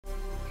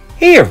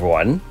Hey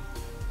everyone,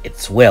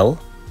 it's Will,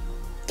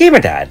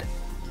 GamerDad,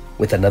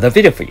 with another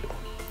video for you.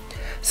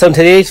 So in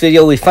today's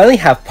video, we finally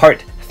have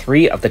part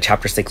 3 of the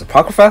Chapter 6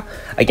 Apocrypha.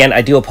 Again,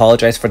 I do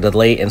apologize for the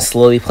delay in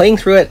slowly playing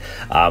through it.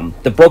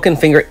 The broken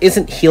finger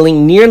isn't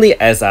healing nearly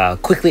as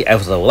quickly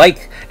as I would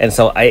like, and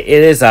so it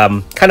is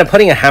kind of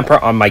putting a hamper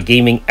on my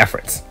gaming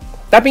efforts.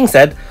 That being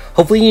said,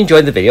 hopefully you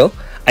enjoyed the video.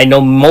 I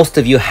know most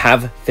of you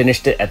have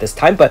finished it at this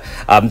time, but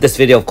this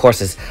video, of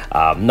course, is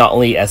not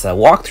only as a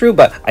walkthrough,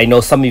 but I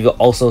know some of you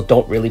also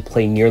don't really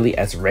play nearly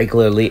as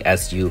regularly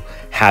as you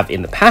have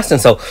in the past,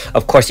 and so,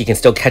 of course, you can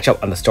still catch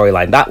up on the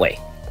storyline that way.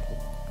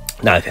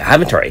 Now, if you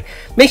haven't already,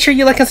 make sure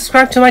you like and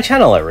subscribe to my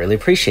channel. I really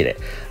appreciate it.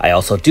 I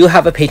also do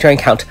have a Patreon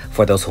account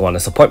for those who want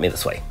to support me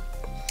this way.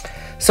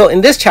 So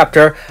in this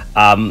chapter,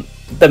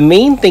 the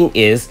main thing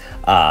is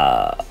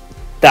that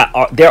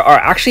there are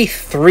actually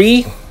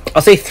three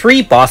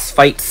boss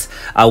fights.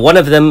 One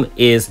of them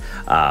is,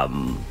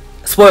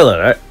 spoiler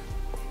alert,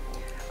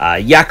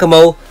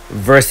 Yakumo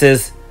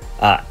versus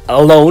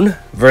alone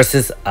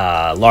versus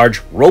a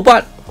large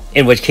robot,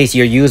 in which case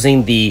you're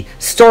using the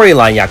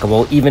storyline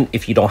Yakumo even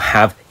if you don't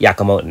have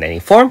Yakumo in any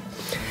form.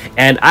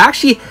 And I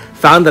actually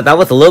found that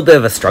was a little bit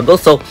of a struggle,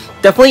 so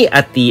definitely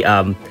at the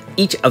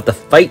each of the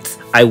fights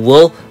I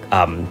will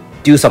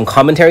do some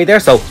commentary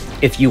there, so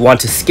if you want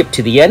to skip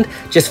to the end,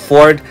 just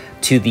forward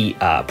to the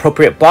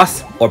appropriate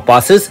boss or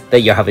bosses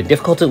that you're having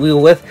difficulty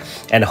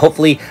with, and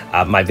hopefully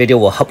my video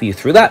will help you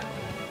through that.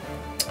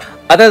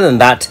 Other than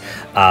that,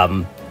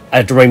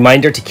 a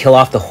reminder to kill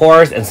off the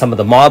horrors and some of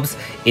the mobs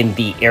in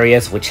the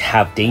areas which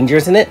have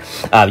dangers in it.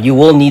 You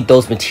will need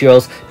those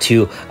materials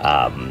to,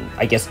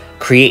 I guess,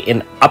 create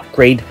and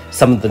upgrade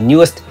some of the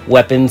newest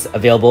weapons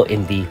available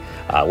in the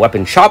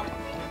weapon shop.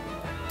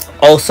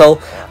 Also,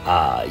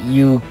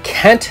 you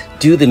can't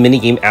do the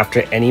minigame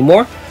after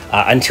anymore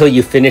until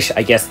you finish,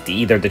 I guess,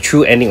 either the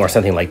true ending or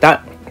something like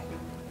that.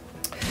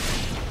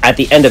 At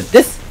the end of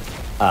this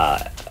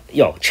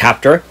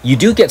chapter, you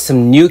do get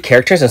some new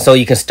characters, and so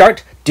you can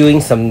start doing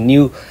some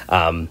new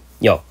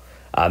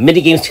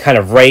mini games to kind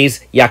of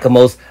raise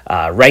Yakumo's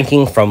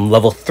ranking from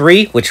level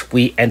 3, which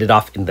we ended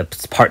off in the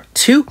part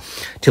 2,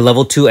 to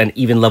level 2 and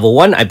even level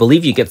 1. I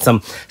believe you get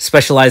some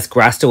specialized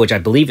Grasta, which I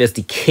believe is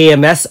the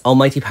KMS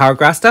Almighty Power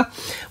Grasta,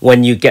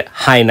 when you get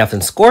high enough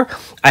in score.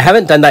 I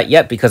haven't done that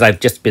yet because I've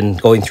just been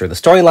going through the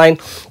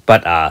storyline,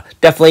 but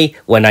definitely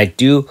when I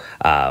do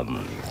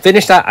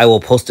finish that, I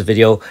will post a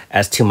video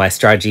as to my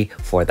strategy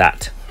for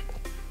that.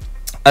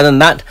 Other than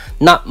that,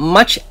 not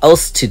much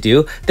else to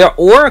do. There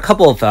were a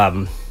couple of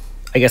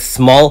I guess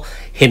small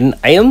hidden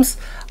items.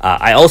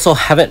 I also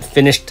haven't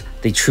finished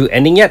the true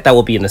ending yet. That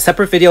will be in a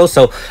separate video,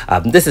 so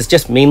this is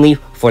just mainly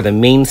for the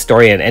main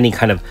story and any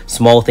kind of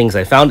small things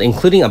I found,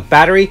 including a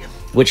battery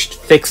which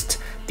fixed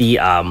the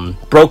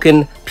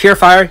broken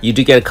purifier. You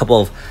do get a couple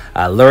of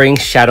luring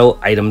shadow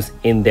items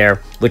in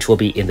there, which will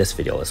be in this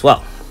video as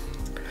well.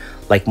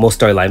 Like most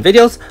storyline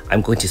videos,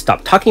 I'm going to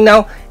stop talking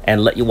now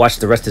and let you watch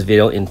the rest of the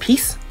video in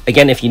peace.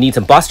 Again, if you need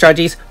some boss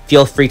strategies,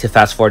 feel free to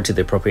fast forward to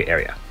the appropriate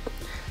area.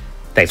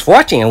 Thanks for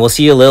watching, and we'll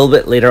see you a little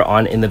bit later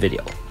on in the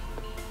video.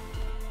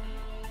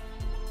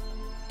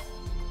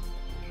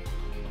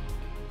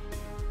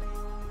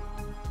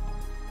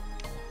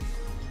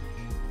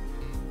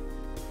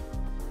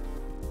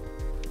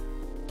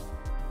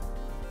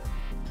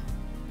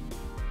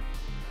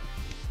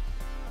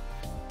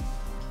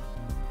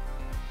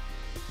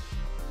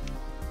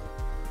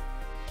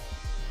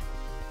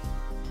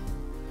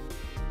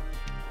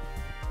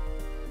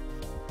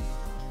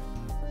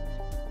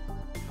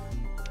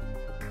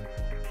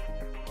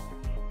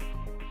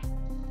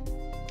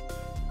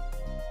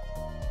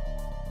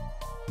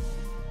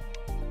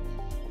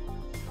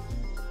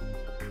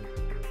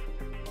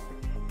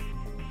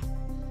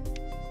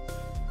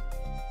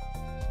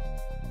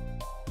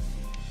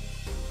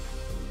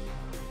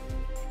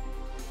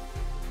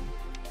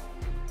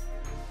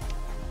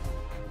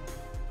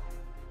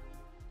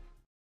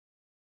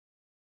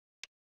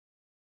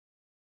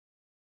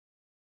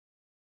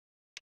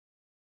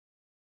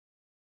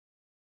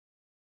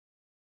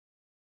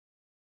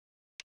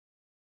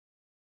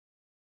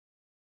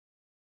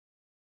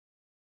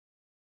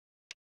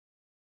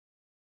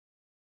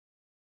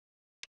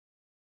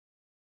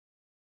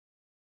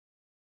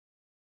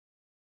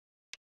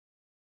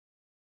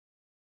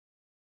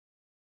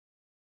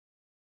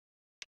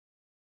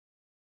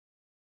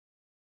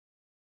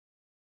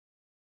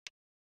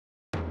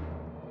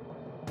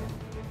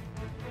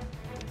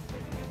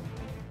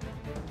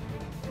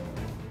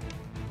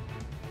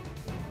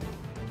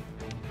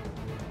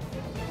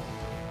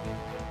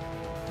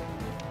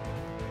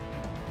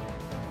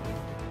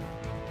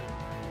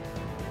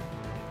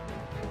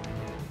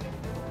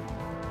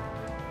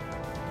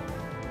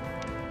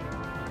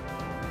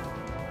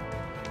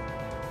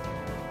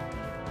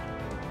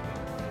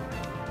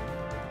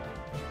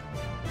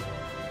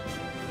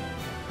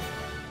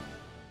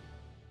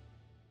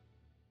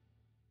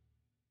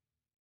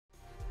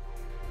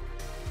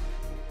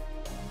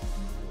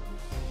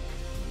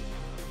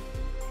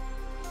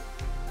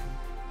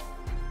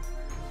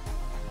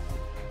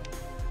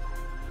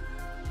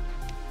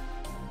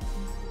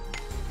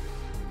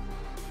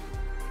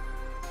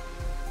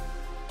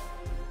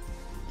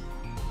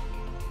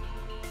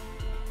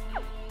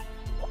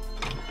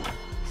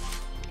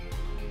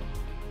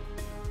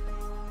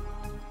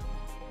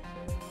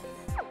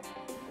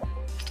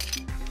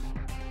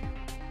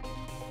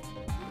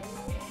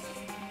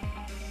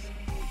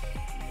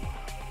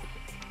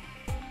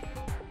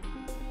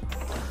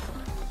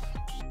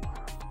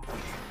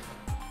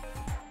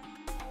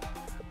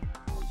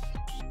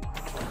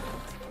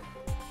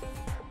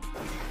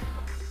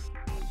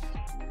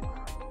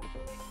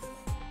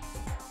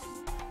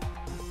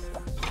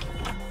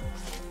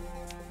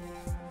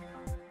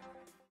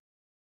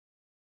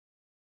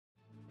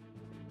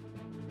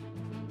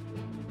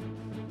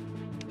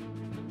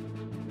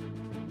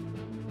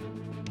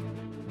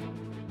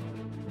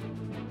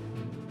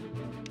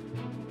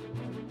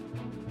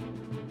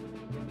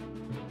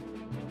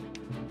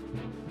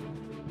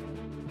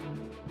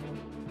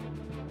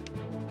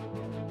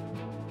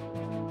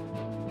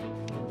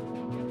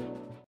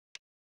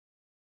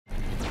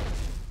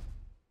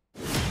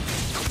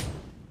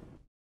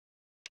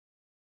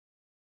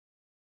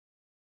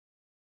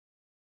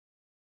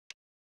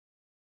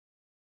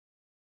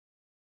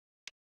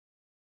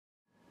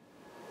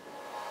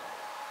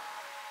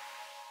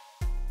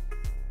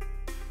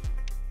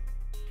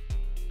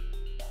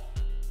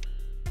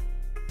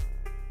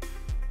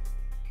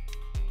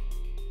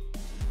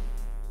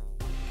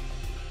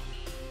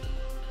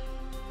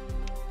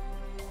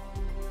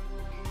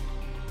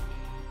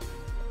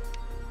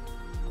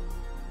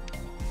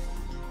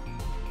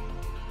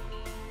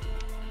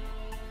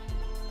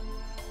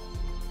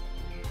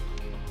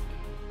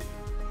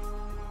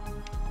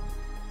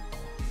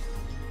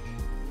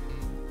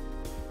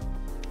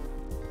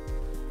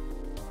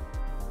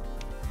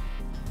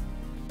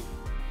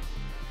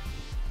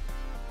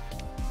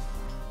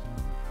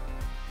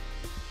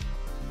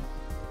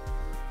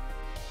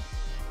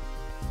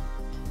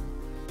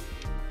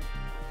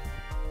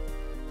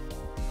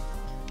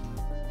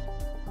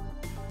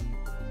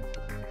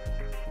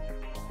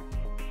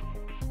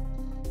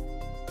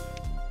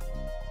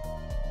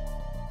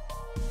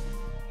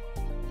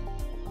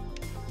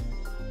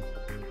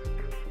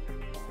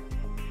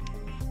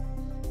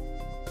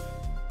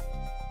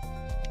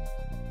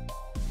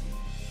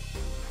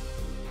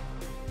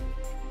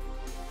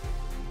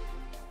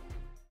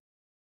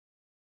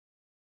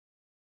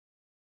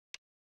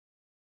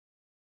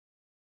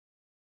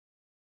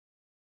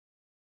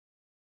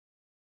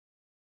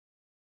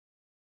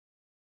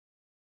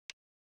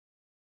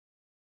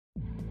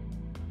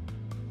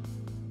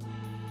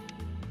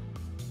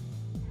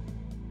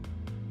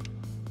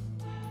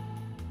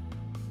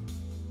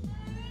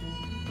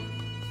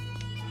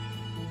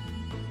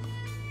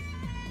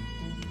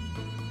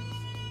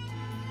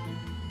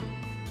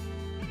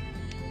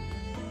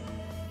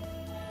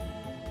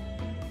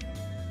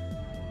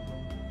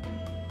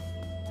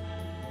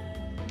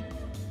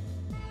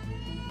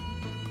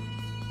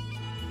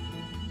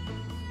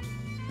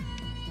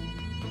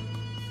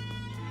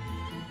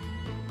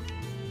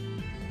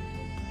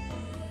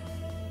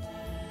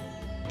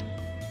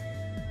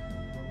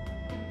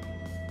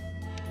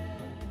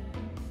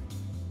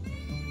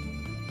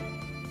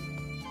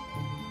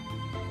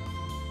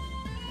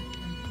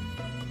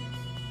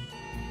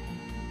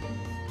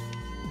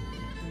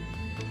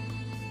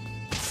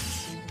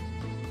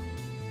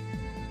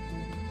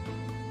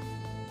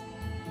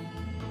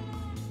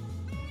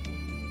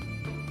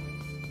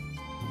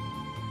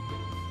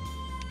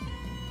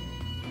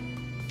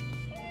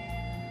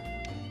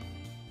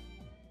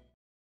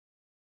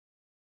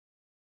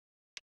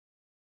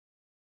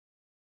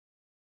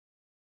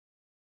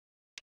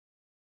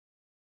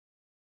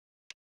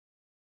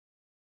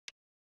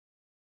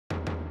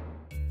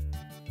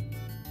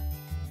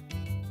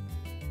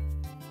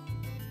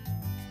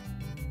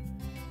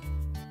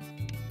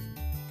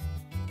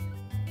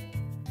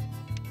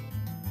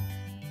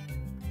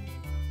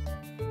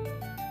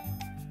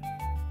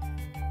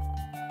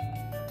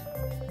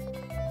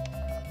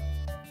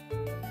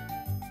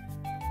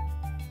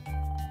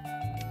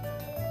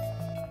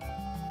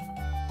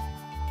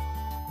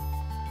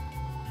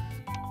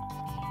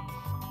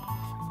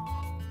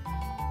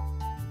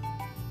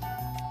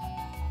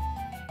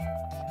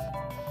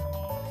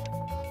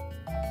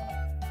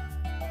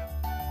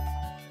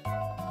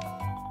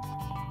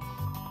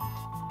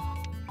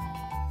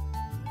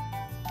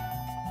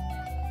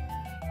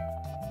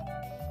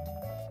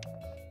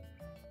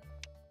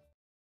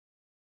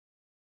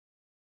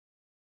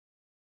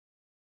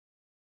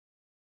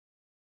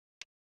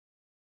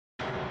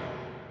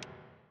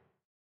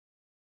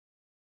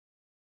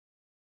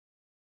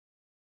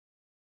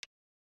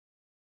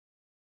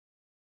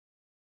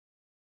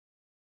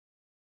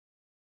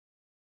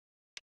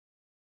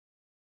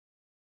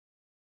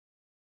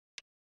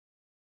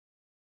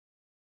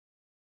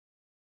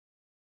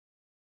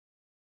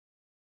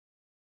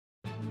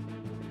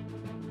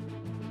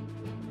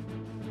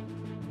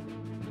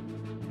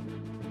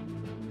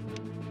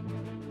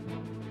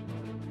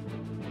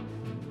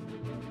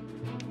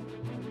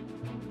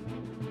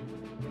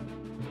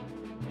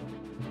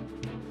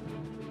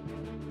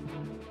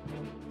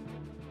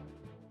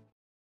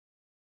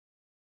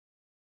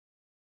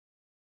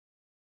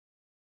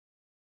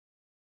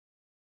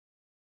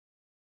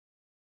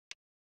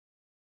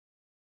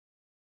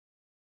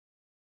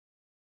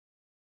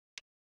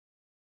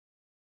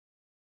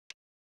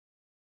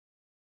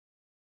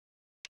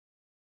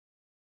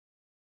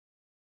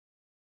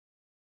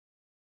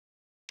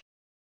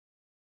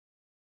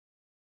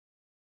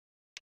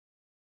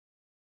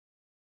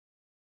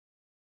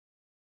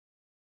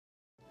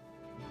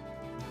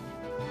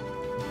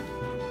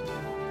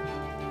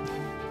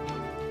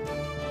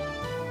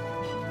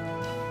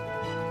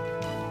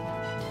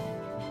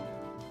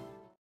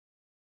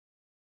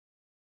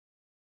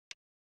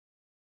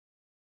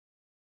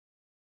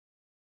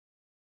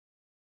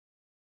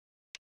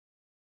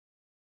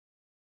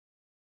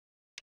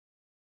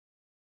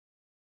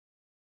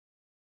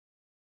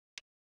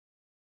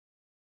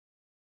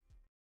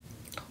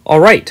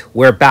 Alright,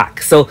 we're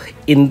back. So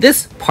in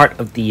this part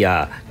of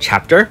the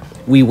chapter,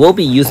 we will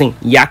be using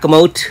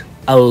Yakumo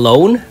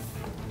alone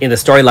in the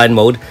storyline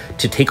mode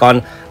to take on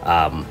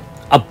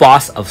a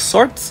boss of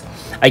sorts.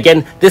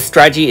 Again, this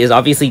strategy is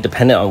obviously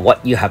dependent on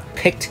what you have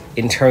picked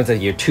in terms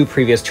of your two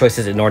previous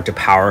choices in order to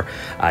power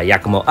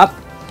Yakumo up.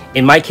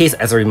 In my case,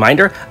 as a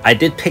reminder, I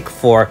did pick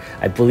for,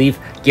 I believe,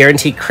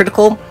 guaranteed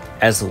critical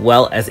as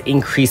well as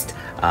increased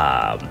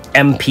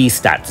MP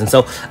stats. And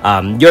so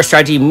your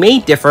strategy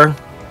may differ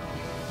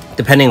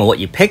depending on what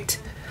you picked.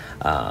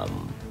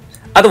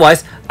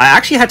 Otherwise, I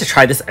actually had to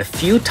try this a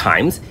few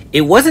times.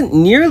 It wasn't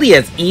nearly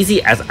as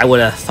easy as I would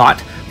have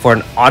thought for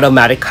an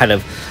automatic kind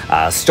of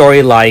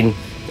storyline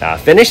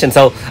finish. And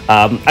so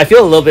I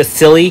feel a little bit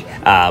silly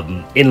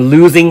in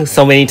losing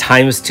so many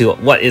times to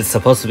what is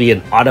supposed to be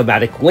an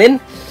automatic win.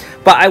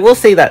 But I will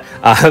say that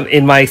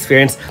in my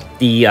experience,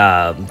 the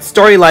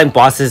storyline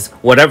bosses,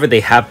 whatever they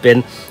have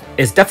been,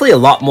 is definitely a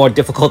lot more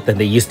difficult than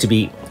they used to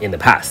be in the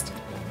past.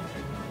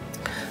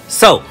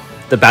 So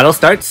the battle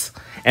starts,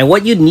 and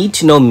what you need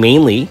to know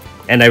mainly,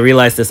 and I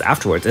realized this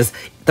afterwards, is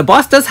the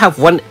boss does have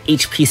 1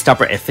 HP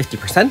stopper at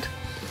 50%.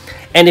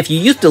 And if you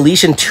use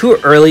deletion too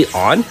early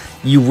on,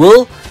 you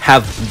will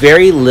have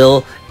very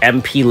little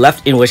MP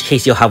left, in which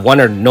case you'll have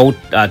 1 or no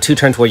 2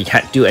 turns where you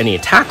can't do any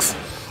attacks.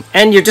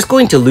 And you're just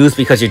going to lose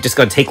because you're just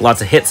going to take lots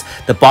of hits.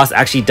 The boss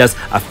actually does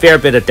a fair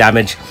bit of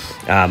damage.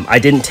 I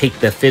didn't take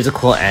the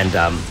physical and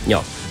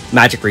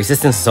magic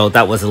resistance, so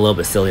that was a little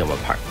bit silly on my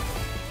part.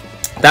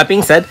 That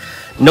being said,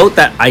 note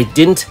that I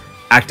didn't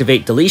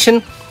activate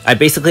deletion. I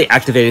basically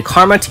activated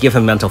Karma to give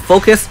him mental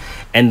focus,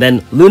 and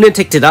then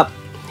lunaticked it up,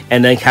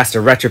 and then cast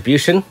a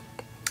retribution.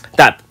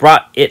 That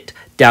brought it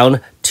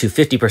down to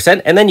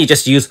 50%, and then you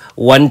just use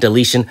 1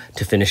 deletion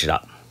to finish it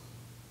up.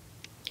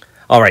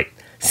 Alright,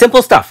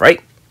 simple stuff,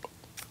 right?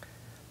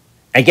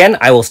 Again,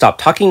 I will stop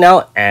talking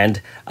now, and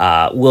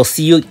we'll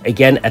see you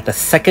again at the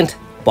second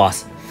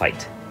boss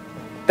fight.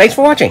 Thanks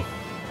for watching!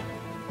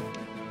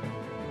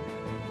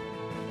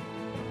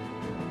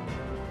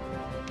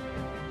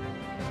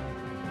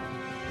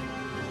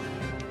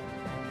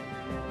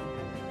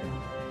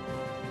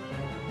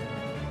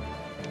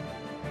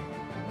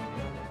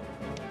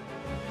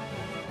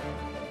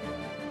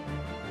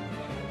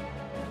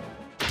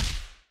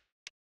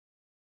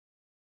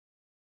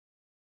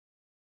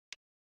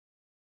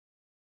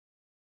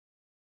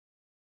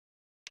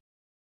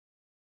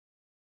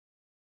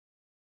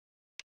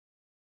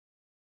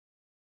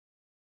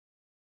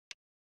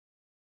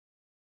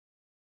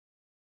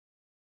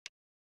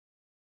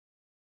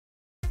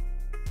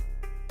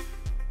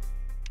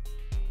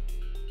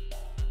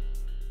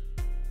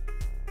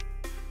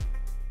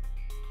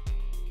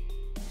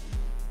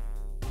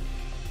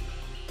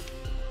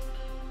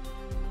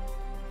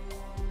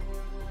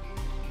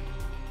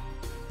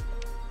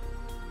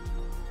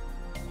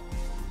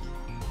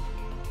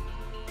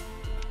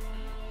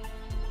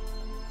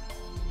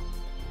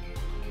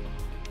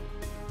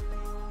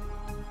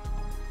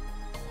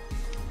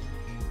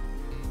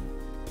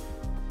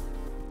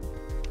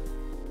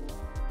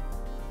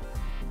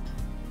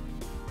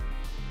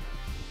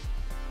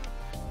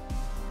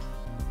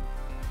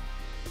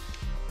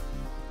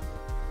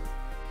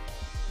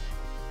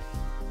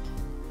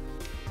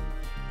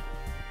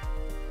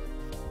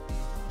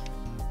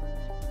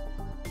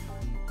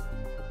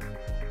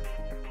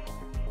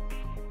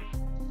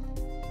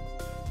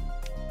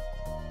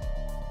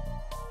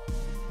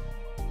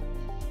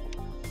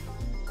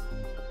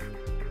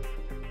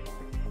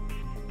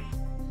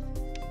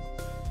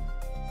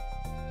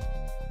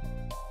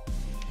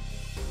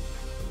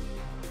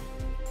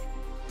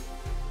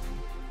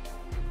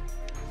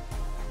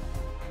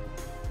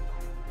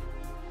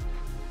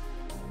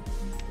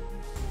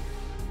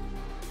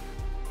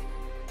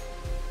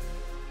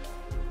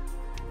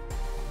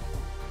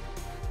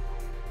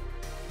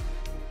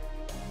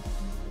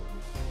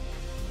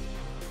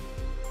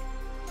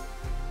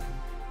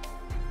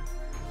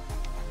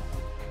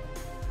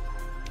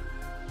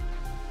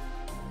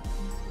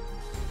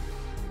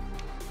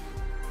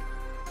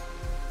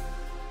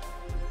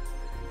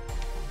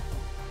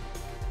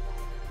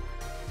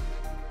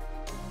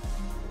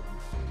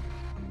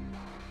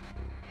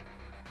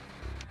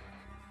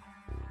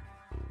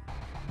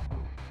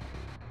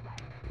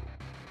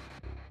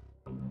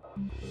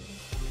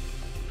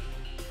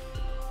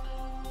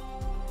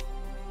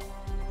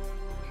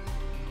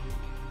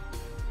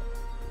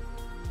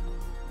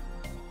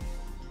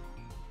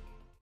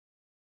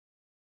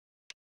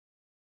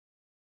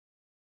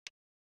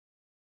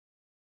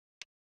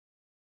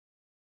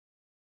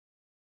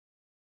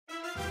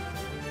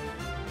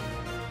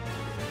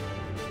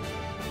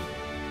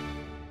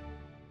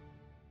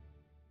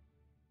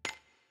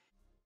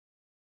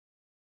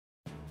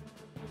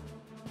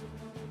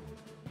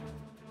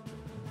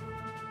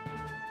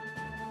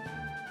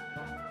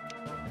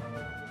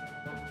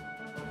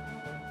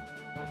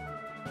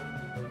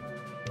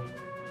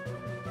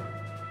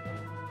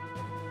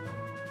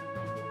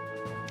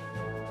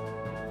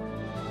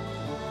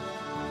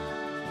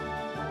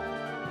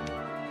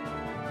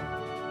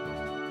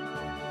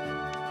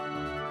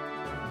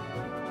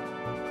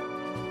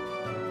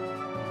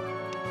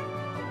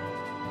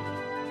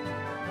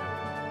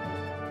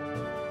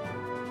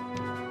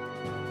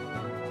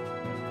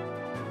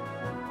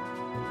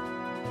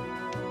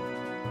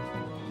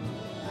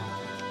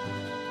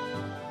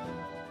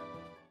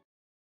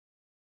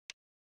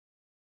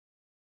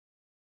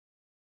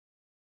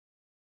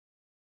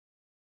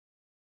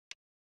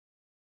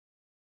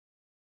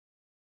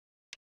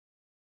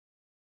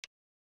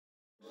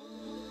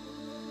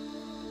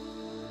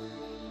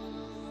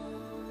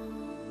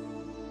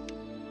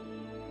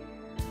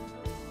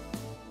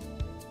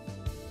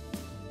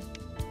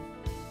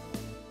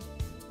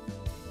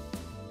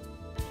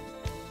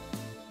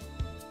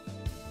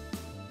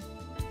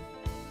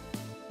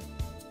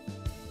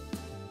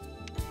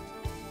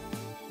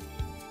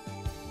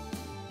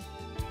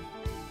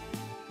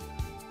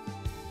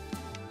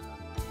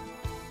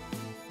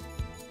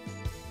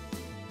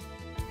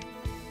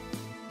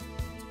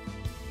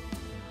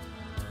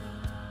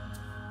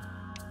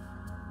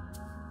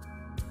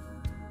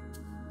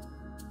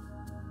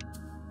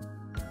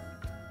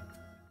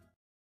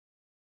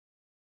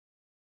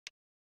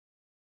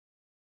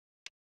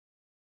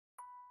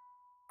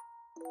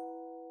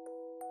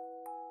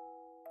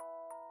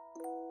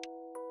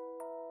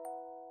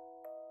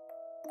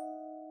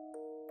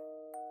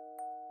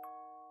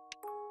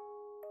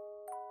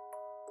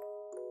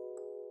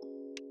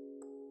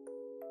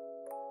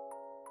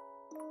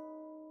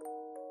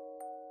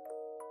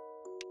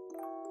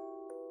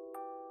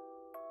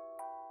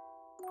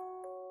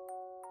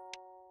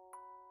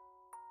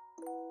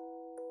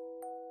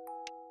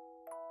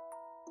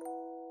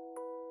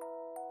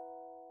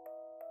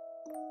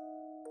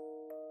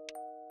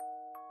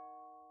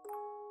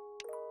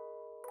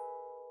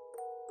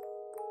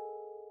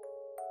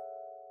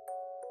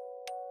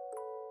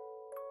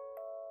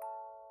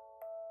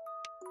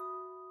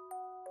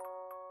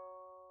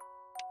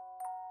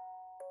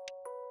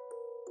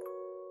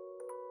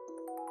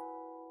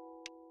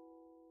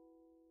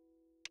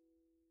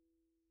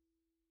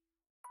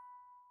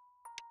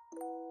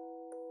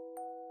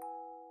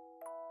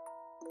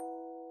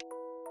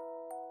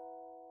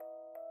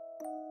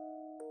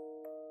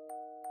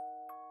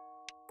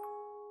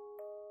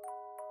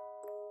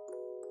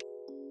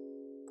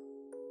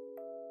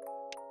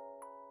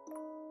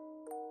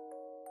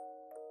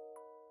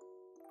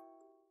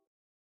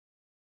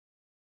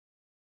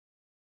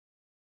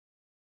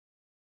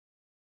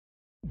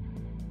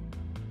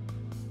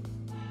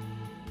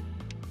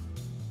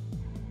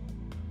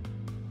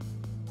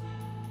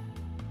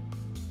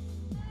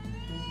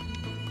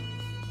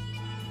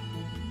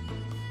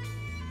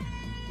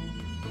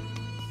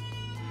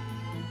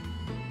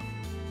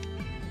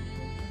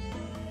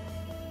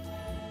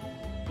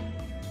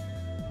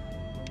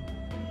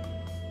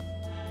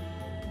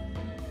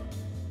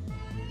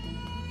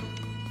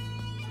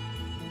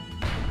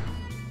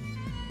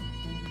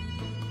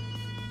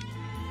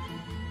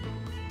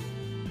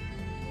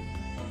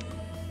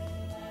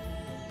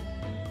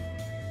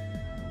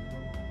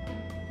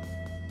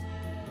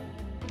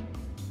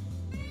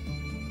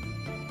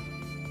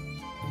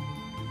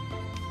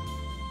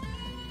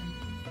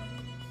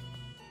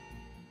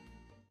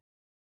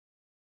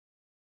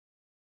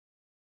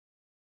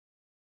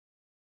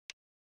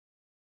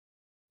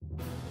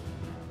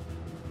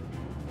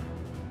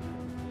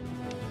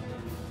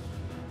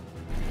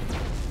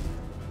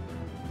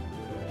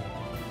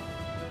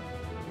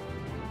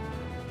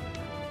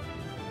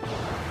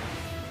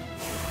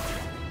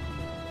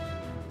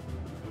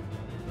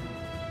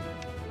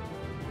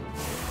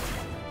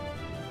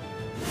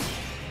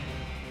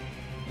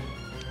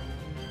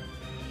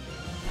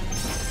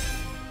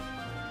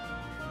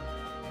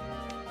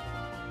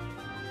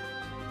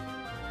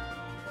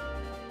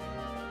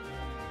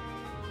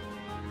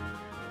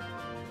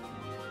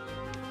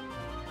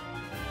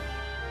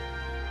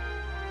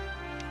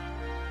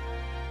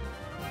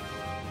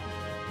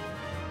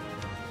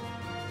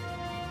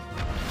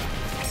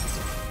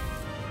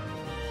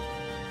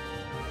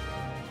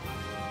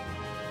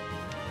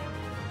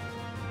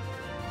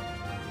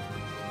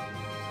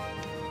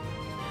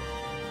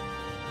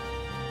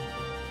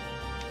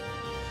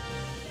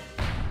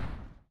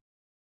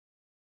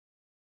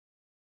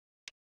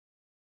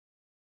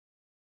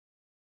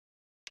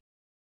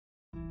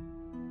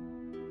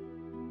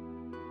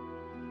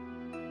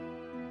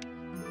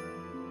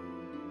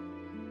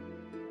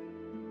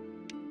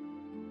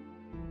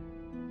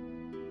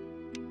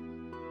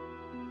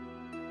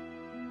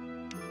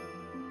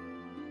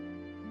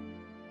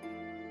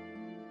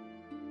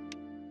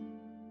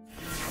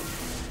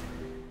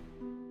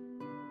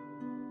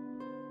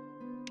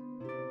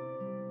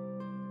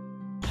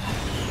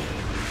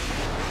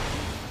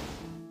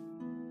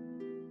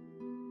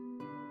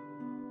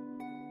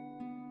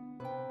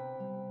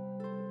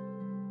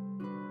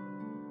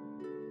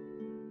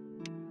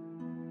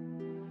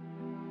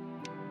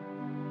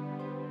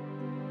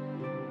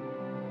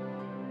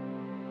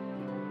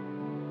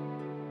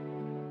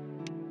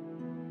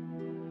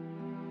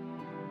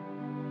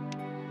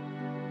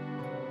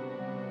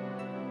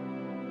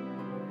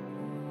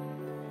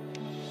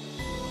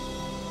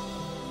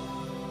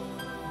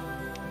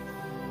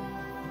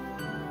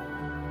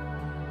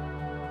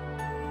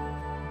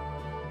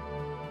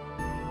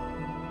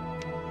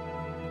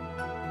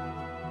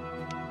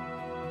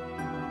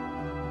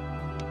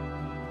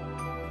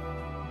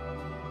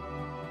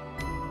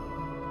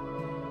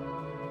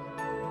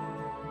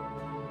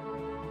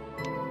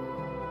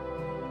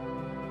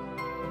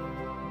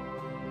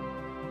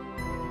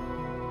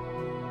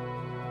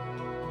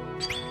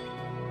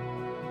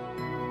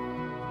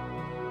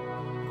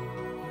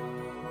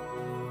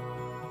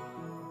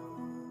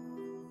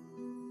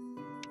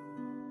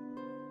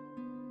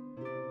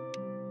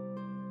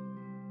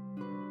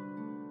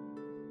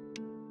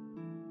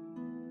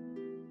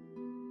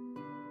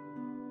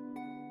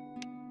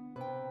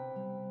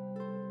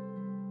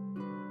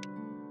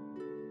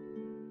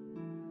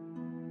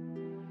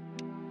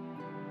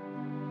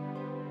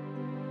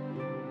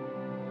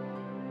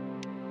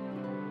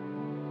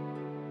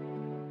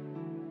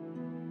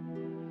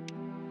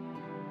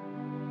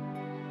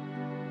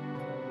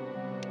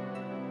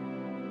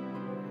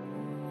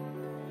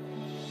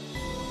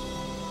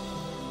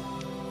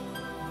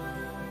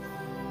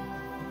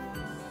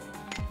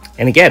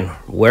 And again,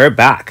 we're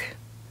back.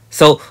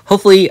 So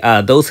hopefully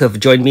those who have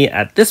joined me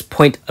at this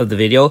point of the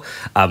video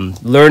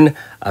learn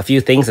a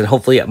few things, and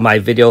hopefully my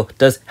video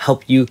does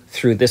help you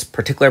through this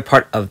particular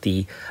part of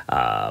the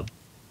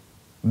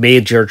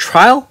major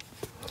trial.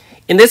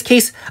 In this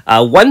case,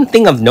 one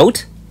thing of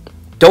note,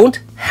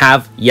 don't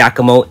have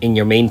Yakumo in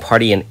your main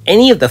party in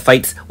any of the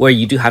fights where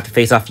you do have to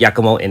face off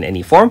Yakumo in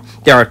any form.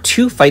 There are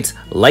 2 fights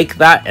like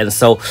that, and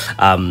so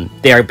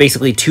they are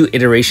basically 2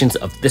 iterations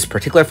of this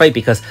particular fight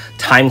because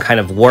time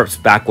kind of warps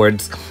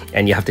backwards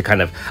and you have to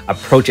kind of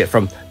approach it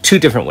from 2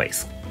 different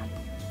ways.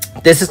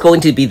 This is going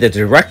to be the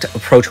direct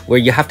approach where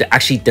you have to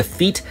actually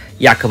defeat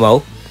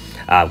Yakumo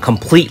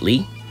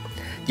completely.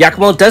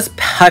 Yakumo does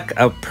pack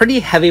a pretty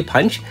heavy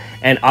punch,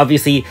 and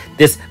obviously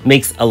this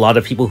makes a lot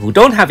of people who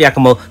don't have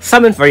Yakumo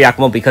summon for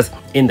Yakumo because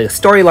in the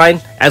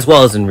storyline, as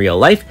well as in real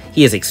life,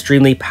 he is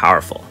extremely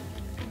powerful.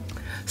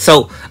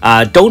 So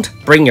don't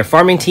bring your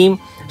farming team,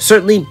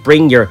 certainly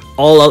bring your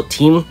all-out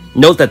team.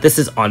 Note that this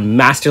is on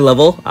master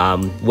level,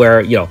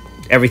 where, you know,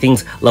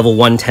 everything's level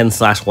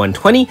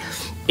 110/120.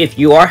 If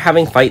you are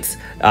having fights,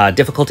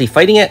 difficulty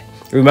fighting it,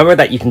 remember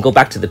that you can go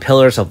back to the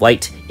Pillars of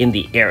Light in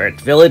the Arid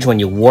Village when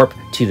you warp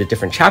to the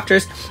different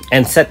chapters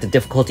and set the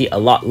difficulty a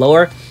lot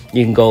lower.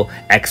 You can go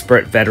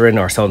Expert, Veteran,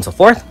 or so on and so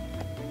forth.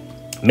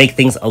 Make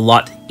things a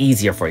lot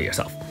easier for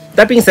yourself.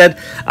 That being said,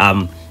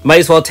 might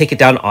as well take it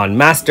down on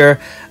Master.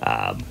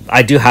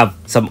 I do have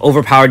some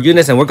overpowered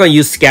units, and we're going to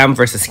use Scam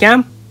versus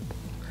Scam.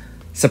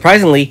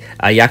 Surprisingly,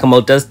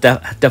 Yakumo does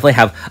definitely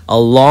have a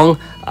long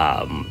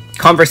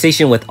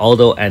conversation with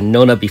Aldo and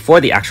Nona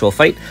before the actual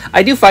fight.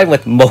 I do find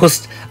with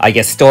most, I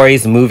guess,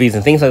 stories, movies,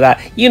 and things like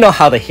that, you know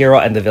how the hero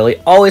and the villain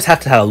always have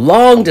to have a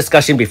long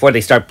discussion before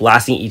they start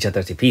blasting each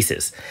other to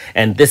pieces.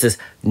 And this is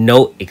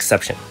no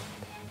exception.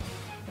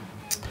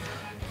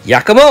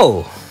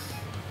 Yakumo!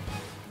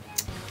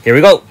 Here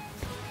we go.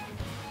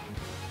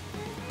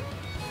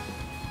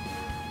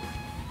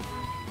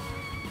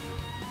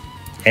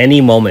 Any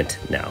moment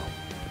now.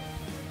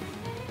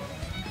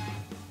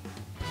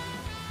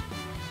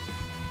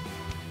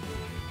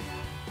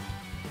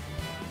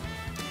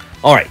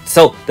 Alright,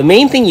 so the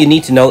main thing you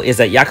need to know is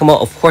that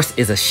Yakumo, of course,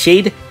 is a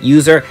shade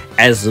user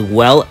as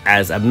well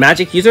as a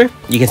magic user.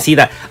 You can see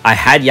that I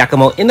had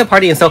Yakumo in the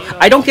party, and so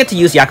I don't get to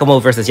use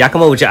Yakumo versus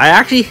Yakumo, which I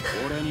actually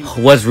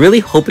was really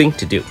hoping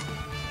to do.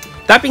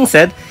 That being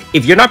said,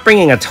 if you're not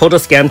bringing a total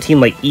scam team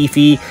like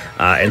Ify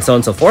and so on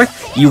and so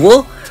forth, you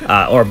will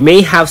or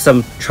may have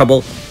some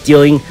trouble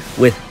dealing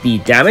with the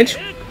damage.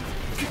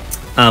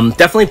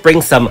 Definitely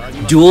bring some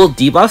dual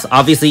debuffs.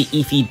 Obviously,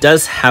 Ify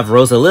does have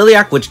Rosa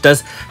Liliac, which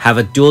does have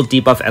a dual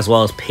debuff as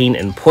well as pain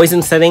and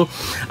poison setting.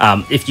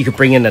 If you could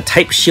bring in a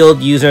type shield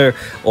user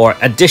or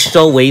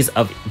additional ways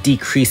of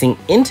decreasing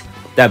int,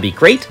 that'd be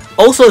great.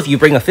 Also, if you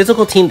bring a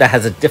physical team that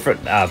has a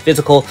different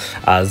physical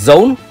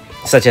zone,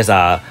 such as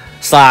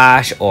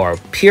Slash or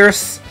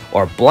Pierce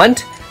or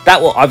Blunt,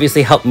 that will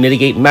obviously help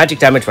mitigate magic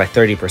damage by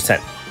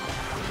 30%.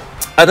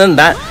 Other than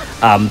that,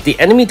 the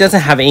enemy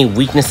doesn't have any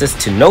weaknesses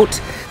to note,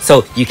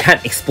 so you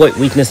can't exploit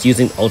weakness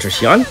using Ultra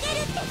Xion.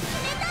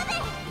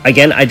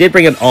 Again, I did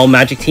bring an all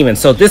magic team, and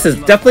so this is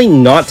definitely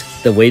not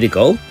the way to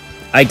go.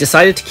 I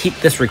decided to keep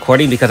this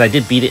recording because I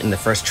did beat it in the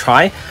first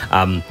try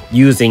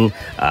using,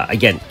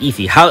 again,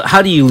 Ify.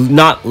 How do you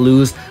not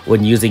lose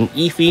when using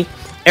Ify?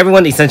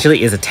 Everyone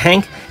essentially is a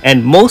tank,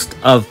 and most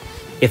of,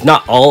 if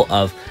not all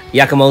of,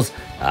 Yakumo's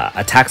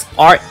attacks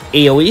are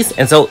AoEs,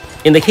 and so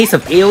in the case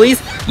of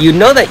AoEs, you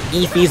know that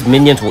Ify's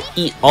minions will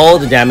eat all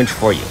the damage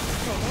for you.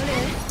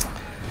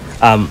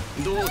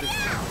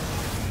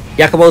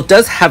 Yakumo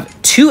does have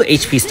 2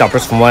 HP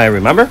stoppers from what I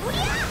remember,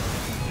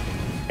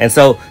 and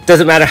so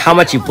doesn't matter how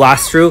much you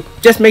blast through,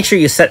 just make sure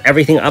you set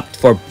everything up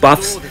for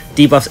buffs,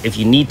 debuffs if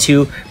you need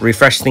to,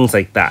 refresh things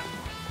like that.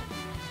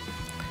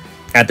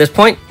 At this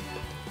point,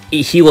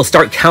 he will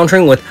start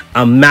countering with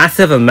a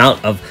massive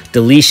amount of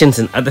deletions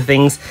and other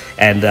things,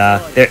 and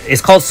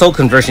it's called soul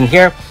conversion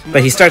here,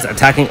 but he starts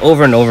attacking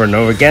over and over and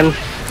over again.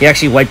 He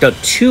actually wiped out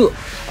 2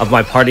 of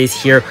my parties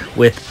here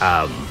with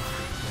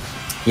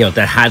you know,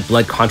 that had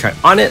blood contract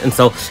on it, and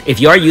so if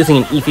you are using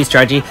an Ify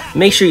strategy,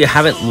 make sure you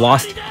haven't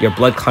lost your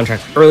blood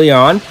contract earlier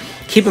on.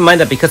 Keep in mind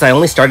that because I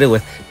only started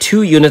with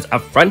 2 units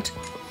up front,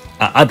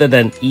 other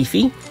than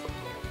Ify,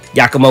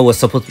 Yakumo was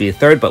supposed to be the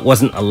 3rd but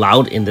wasn't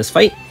allowed in this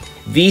fight.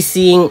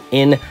 VCing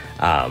in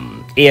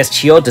AS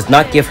Chio does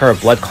not give her a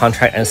blood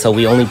contract, and so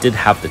we only did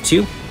have the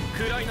 2.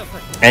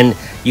 And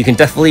you can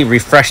definitely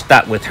refresh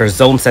that with her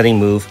zone setting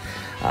move,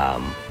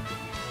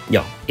 you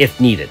know, if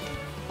needed.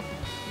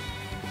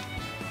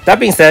 That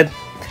being said,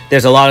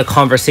 there's a lot of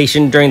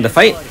conversation during the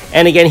fight,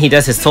 and again, he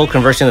does his soul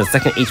conversion as a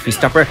 2nd HP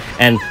stopper,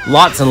 and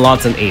lots of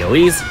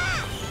AoEs,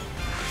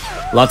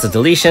 lots of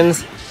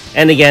deletions,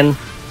 and again,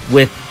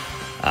 with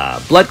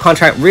blood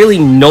contract, really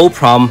no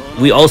problem.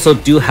 We also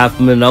do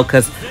have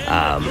Minoka's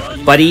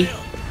buddy,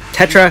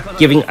 Tetra,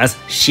 giving us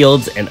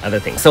shields and other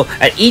things. So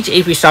at each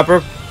HP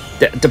stopper,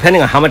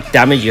 depending on how much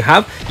damage you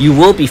have, you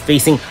will be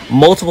facing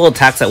multiple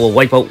attacks that will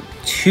wipe out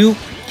 2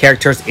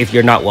 characters if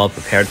you're not well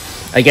prepared.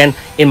 Again,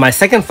 in my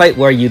second fight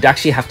where you'd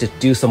actually have to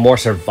do some more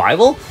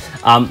survival,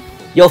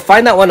 you'll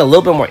find that one a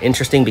little bit more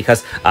interesting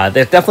because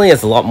there definitely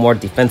is a lot more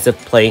defensive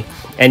play,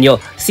 and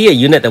you'll see a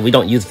unit that we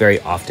don't use very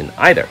often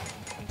either.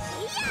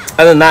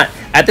 Other than that,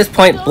 at this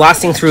point,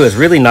 blasting through is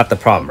really not the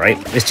problem, right?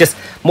 It's just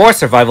more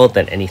survival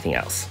than anything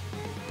else.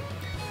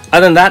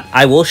 Other than that,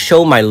 I will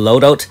show my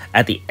loadout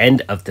at the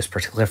end of this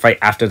particular fight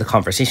after the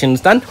conversation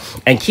is done.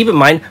 And keep in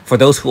mind, for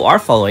those who are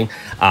following,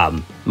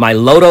 my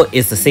loadout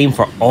is the same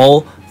for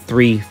all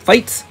 3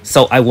 fights,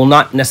 so I will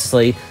not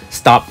necessarily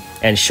stop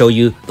and show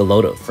you the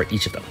loadout for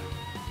each of them.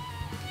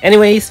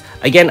 Anyways,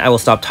 again, I will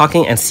stop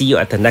talking and see you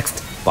at the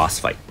next boss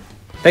fight.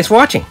 Thanks for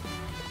watching!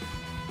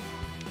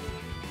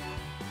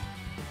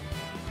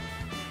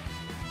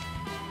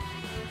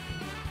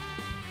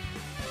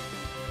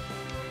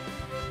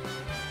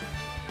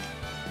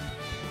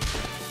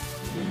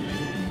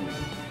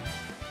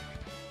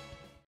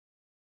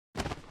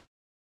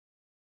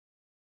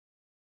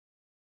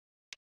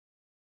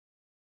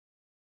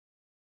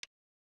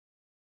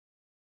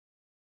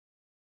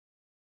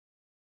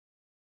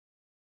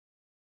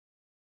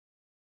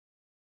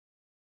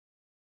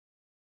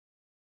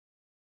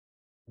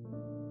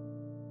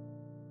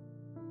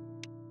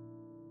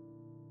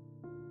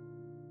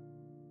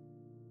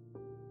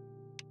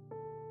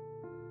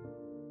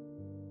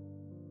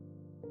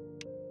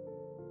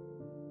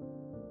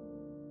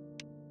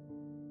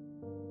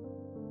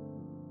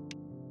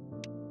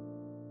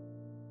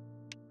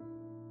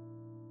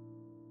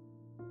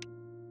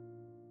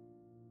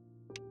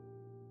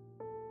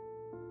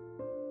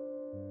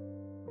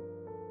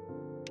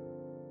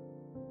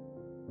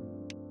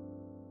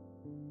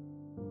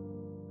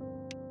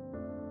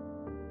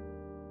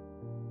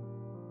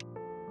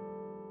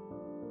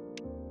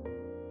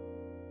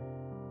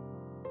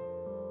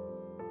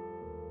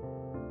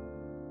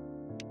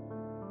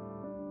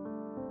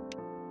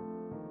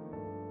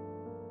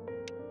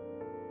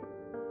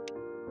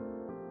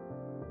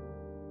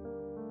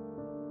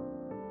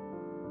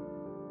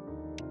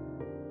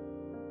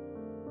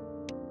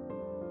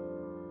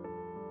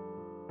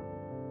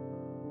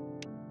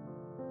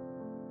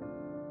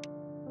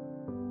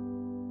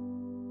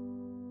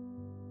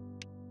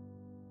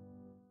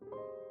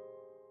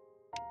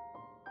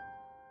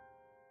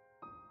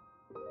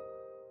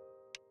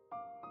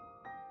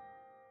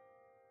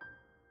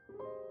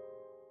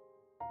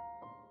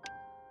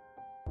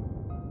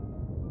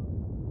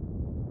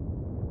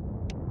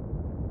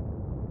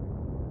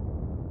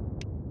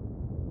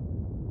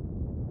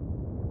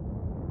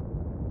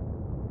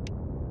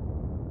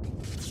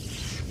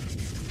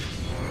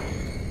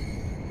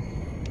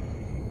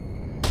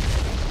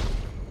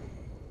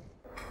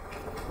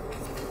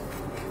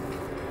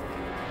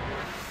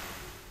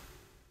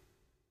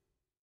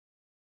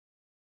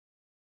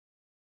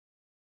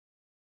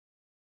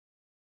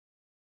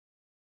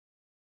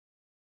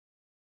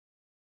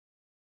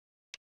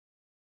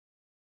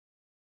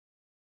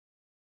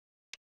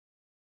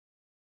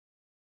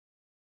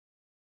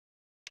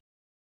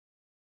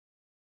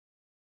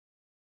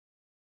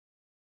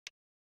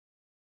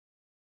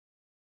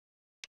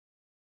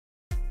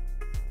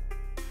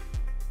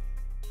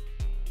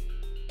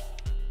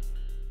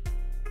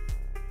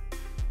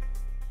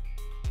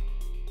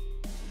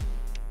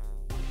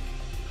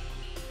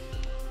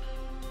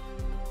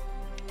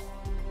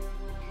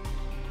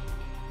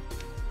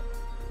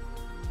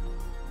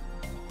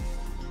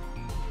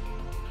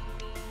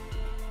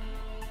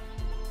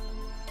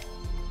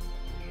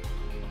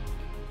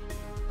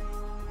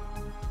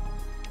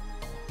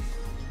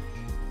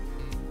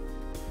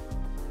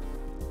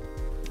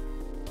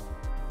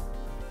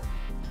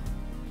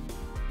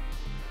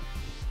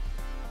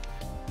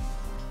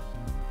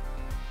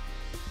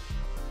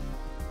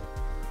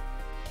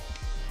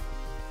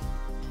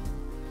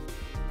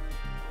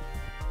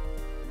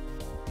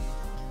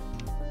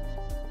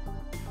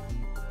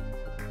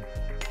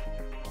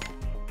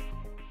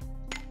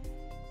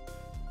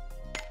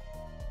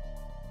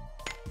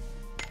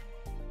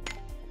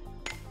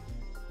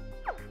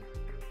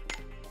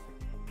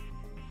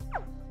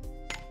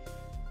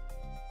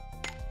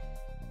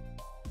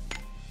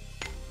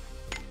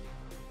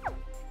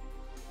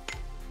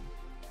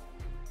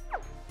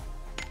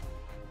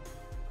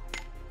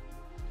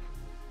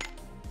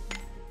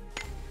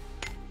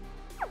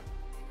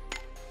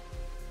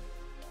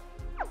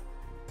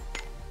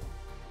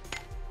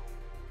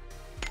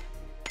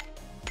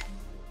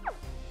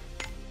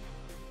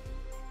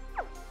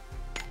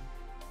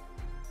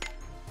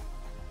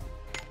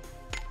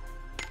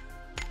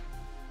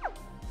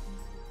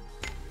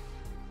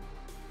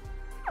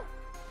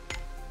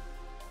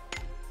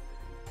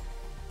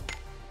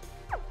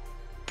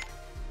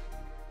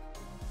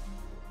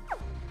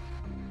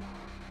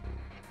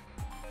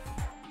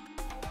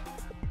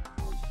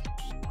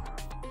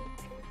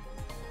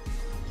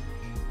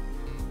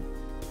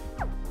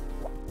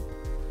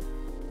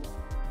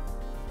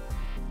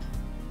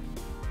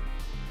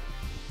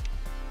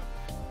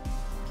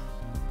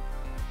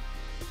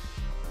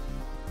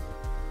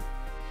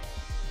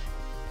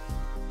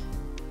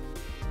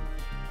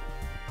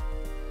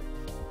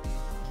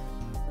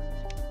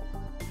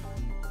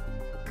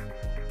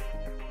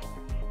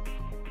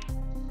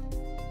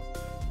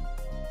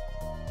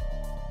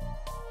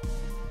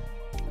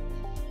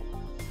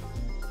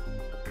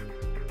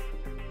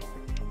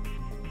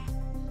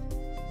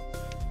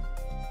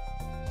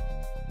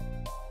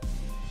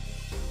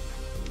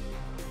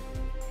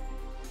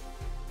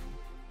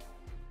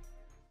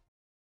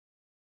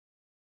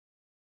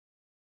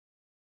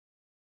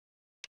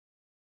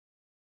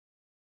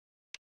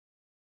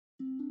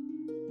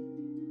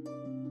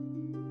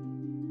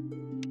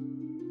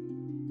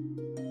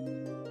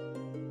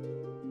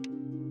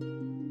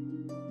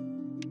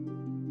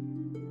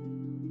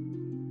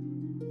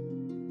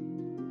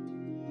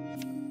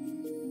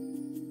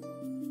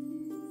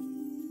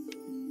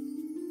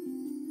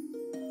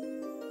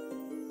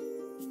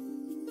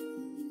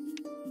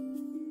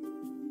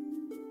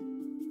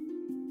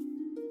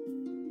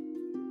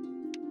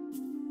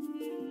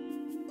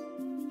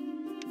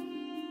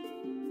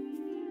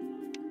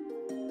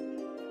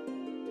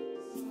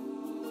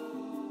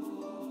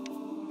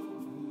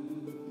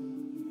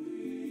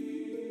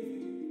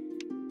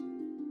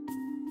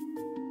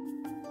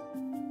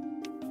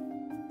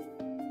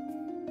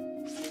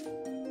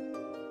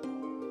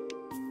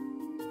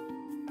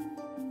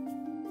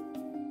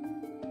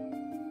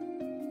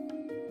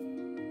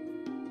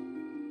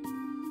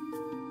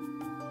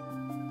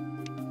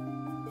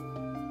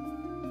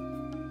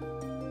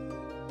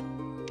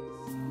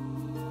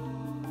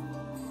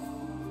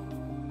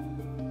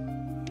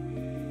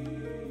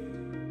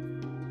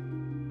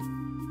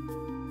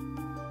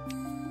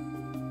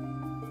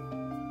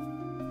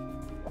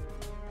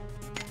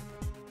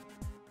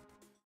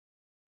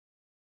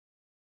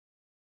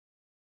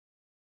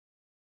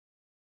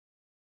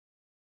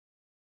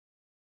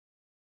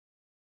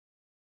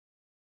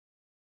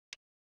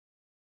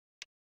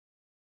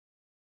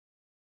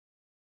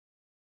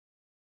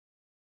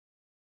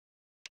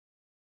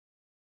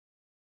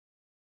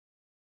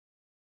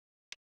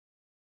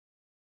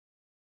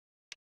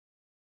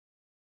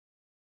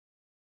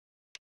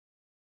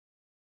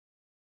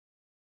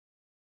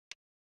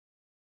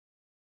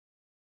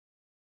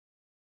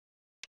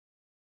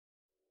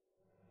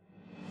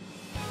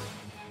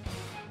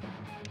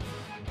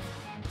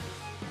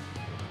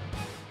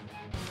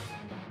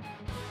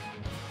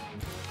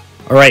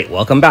 All right,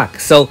 welcome back.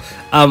 So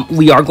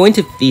we are going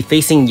to be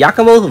facing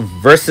Yakumo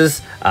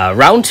versus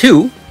round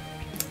 2.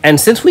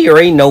 And since we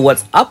already know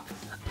what's up,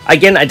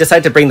 again, I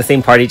decided to bring the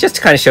same party just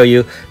to kind of show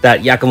you that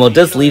Yakumo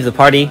does leave the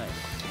party.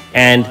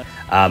 And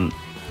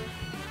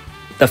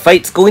the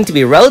fight's going to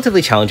be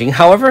relatively challenging.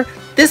 However,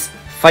 this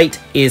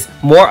fight is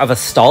more of a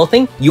stall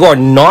thing. You are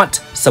not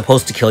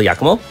supposed to kill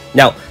Yakumo.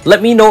 Now,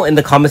 let me know in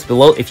the comments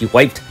below if you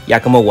wiped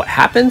Yakumo, what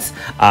happens.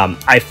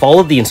 I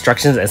followed the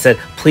instructions and said,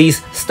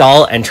 please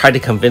stall, and tried to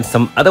convince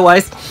them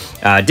otherwise.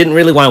 Didn't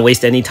really want to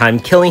waste any time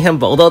killing him,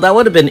 but although that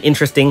would have been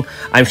interesting,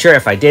 I'm sure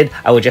if I did,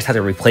 I would just have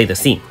to replay the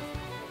scene.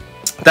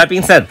 That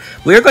being said,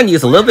 we're going to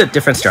use a little bit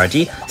different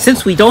strategy.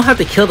 Since we don't have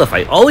to kill the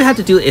fight, all we have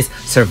to do is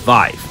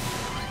survive.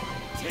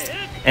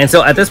 And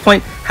so at this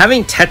point,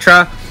 having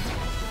Tetra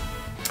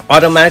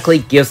automatically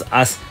gives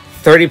us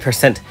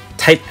 30%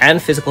 type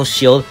and physical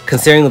shield,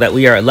 considering that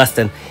we are less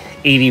than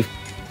 80%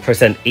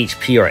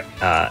 HP, or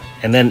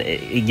and then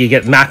you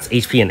get max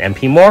HP and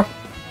MP more.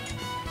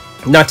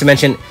 Not to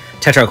mention,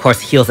 Tetra of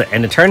course heals at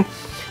end of turn.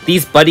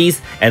 These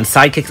buddies and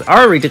sidekicks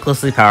are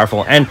ridiculously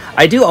powerful, and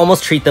I do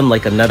almost treat them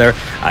like another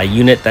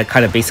unit that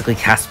kind of basically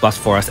casts buffs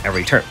for us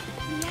every turn.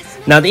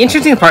 Now the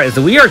interesting part is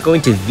that we are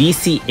going to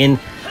VC in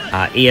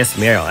AS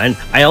Mariel, and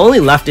I only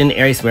left in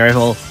AS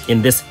Mariel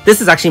in this.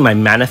 This is actually my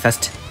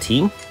manifest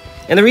team,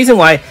 and the reason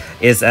why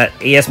is that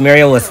AS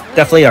Mariel was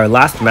definitely our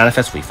last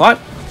manifest we fought.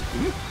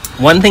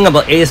 One thing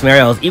about AS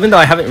Mariel is, even though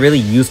I haven't really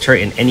used her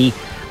in any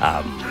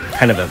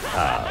kind of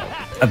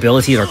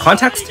abilities or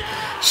context,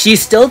 she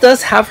still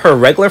does have her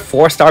regular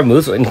 4-star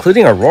moves,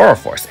 including Aurora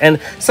Force. And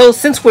so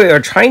since we are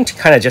trying to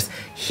kind of just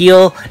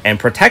heal and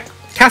protect,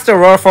 cast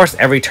Aurora Force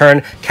every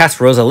turn, cast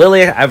Rosa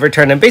Lilia every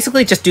turn, and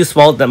basically just do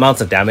small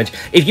amounts of damage.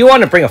 If you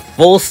want to bring a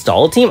full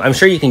stall team, I'm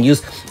sure you can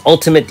use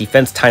Ultimate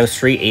Defense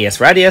 ×3 AS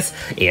Radius,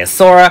 AS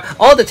Sora,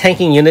 all the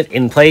tanking unit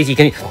in place. You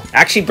can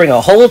actually bring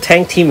a whole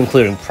tank team,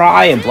 including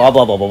Pry and blah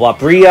blah blah blah blah,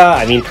 Bria.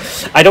 I mean,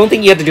 I don't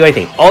think you have to do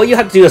anything. All you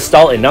have to do is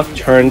stall enough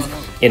turns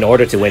in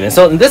order to win. And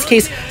so in this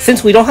case,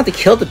 since we don't have to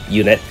kill the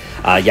unit,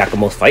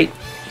 Yakumo's fight,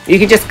 you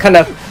can just kind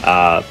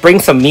of bring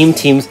some meme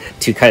teams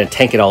to kind of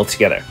tank it all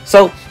together.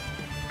 So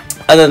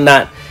other than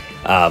that,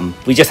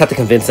 we just have to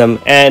convince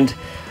them. And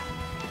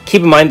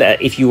keep in mind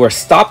that if you were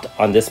stopped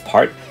on this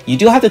part, you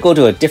do have to go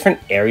to a different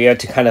area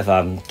to kind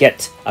of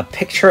get a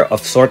picture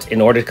of sorts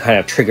in order to kind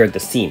of trigger the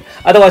scene.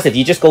 Otherwise, if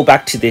you just go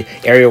back to the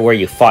area where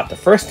you fought the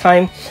first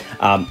time,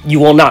 you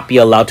will not be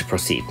allowed to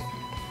proceed.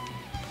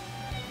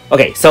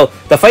 Okay, so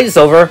the fight is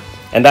over,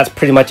 and that's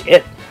pretty much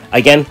it.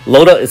 Again,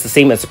 Loda is the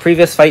same as the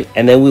previous fight,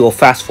 and then we will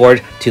fast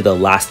forward to the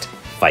last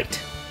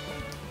fight.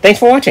 Thanks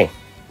for watching.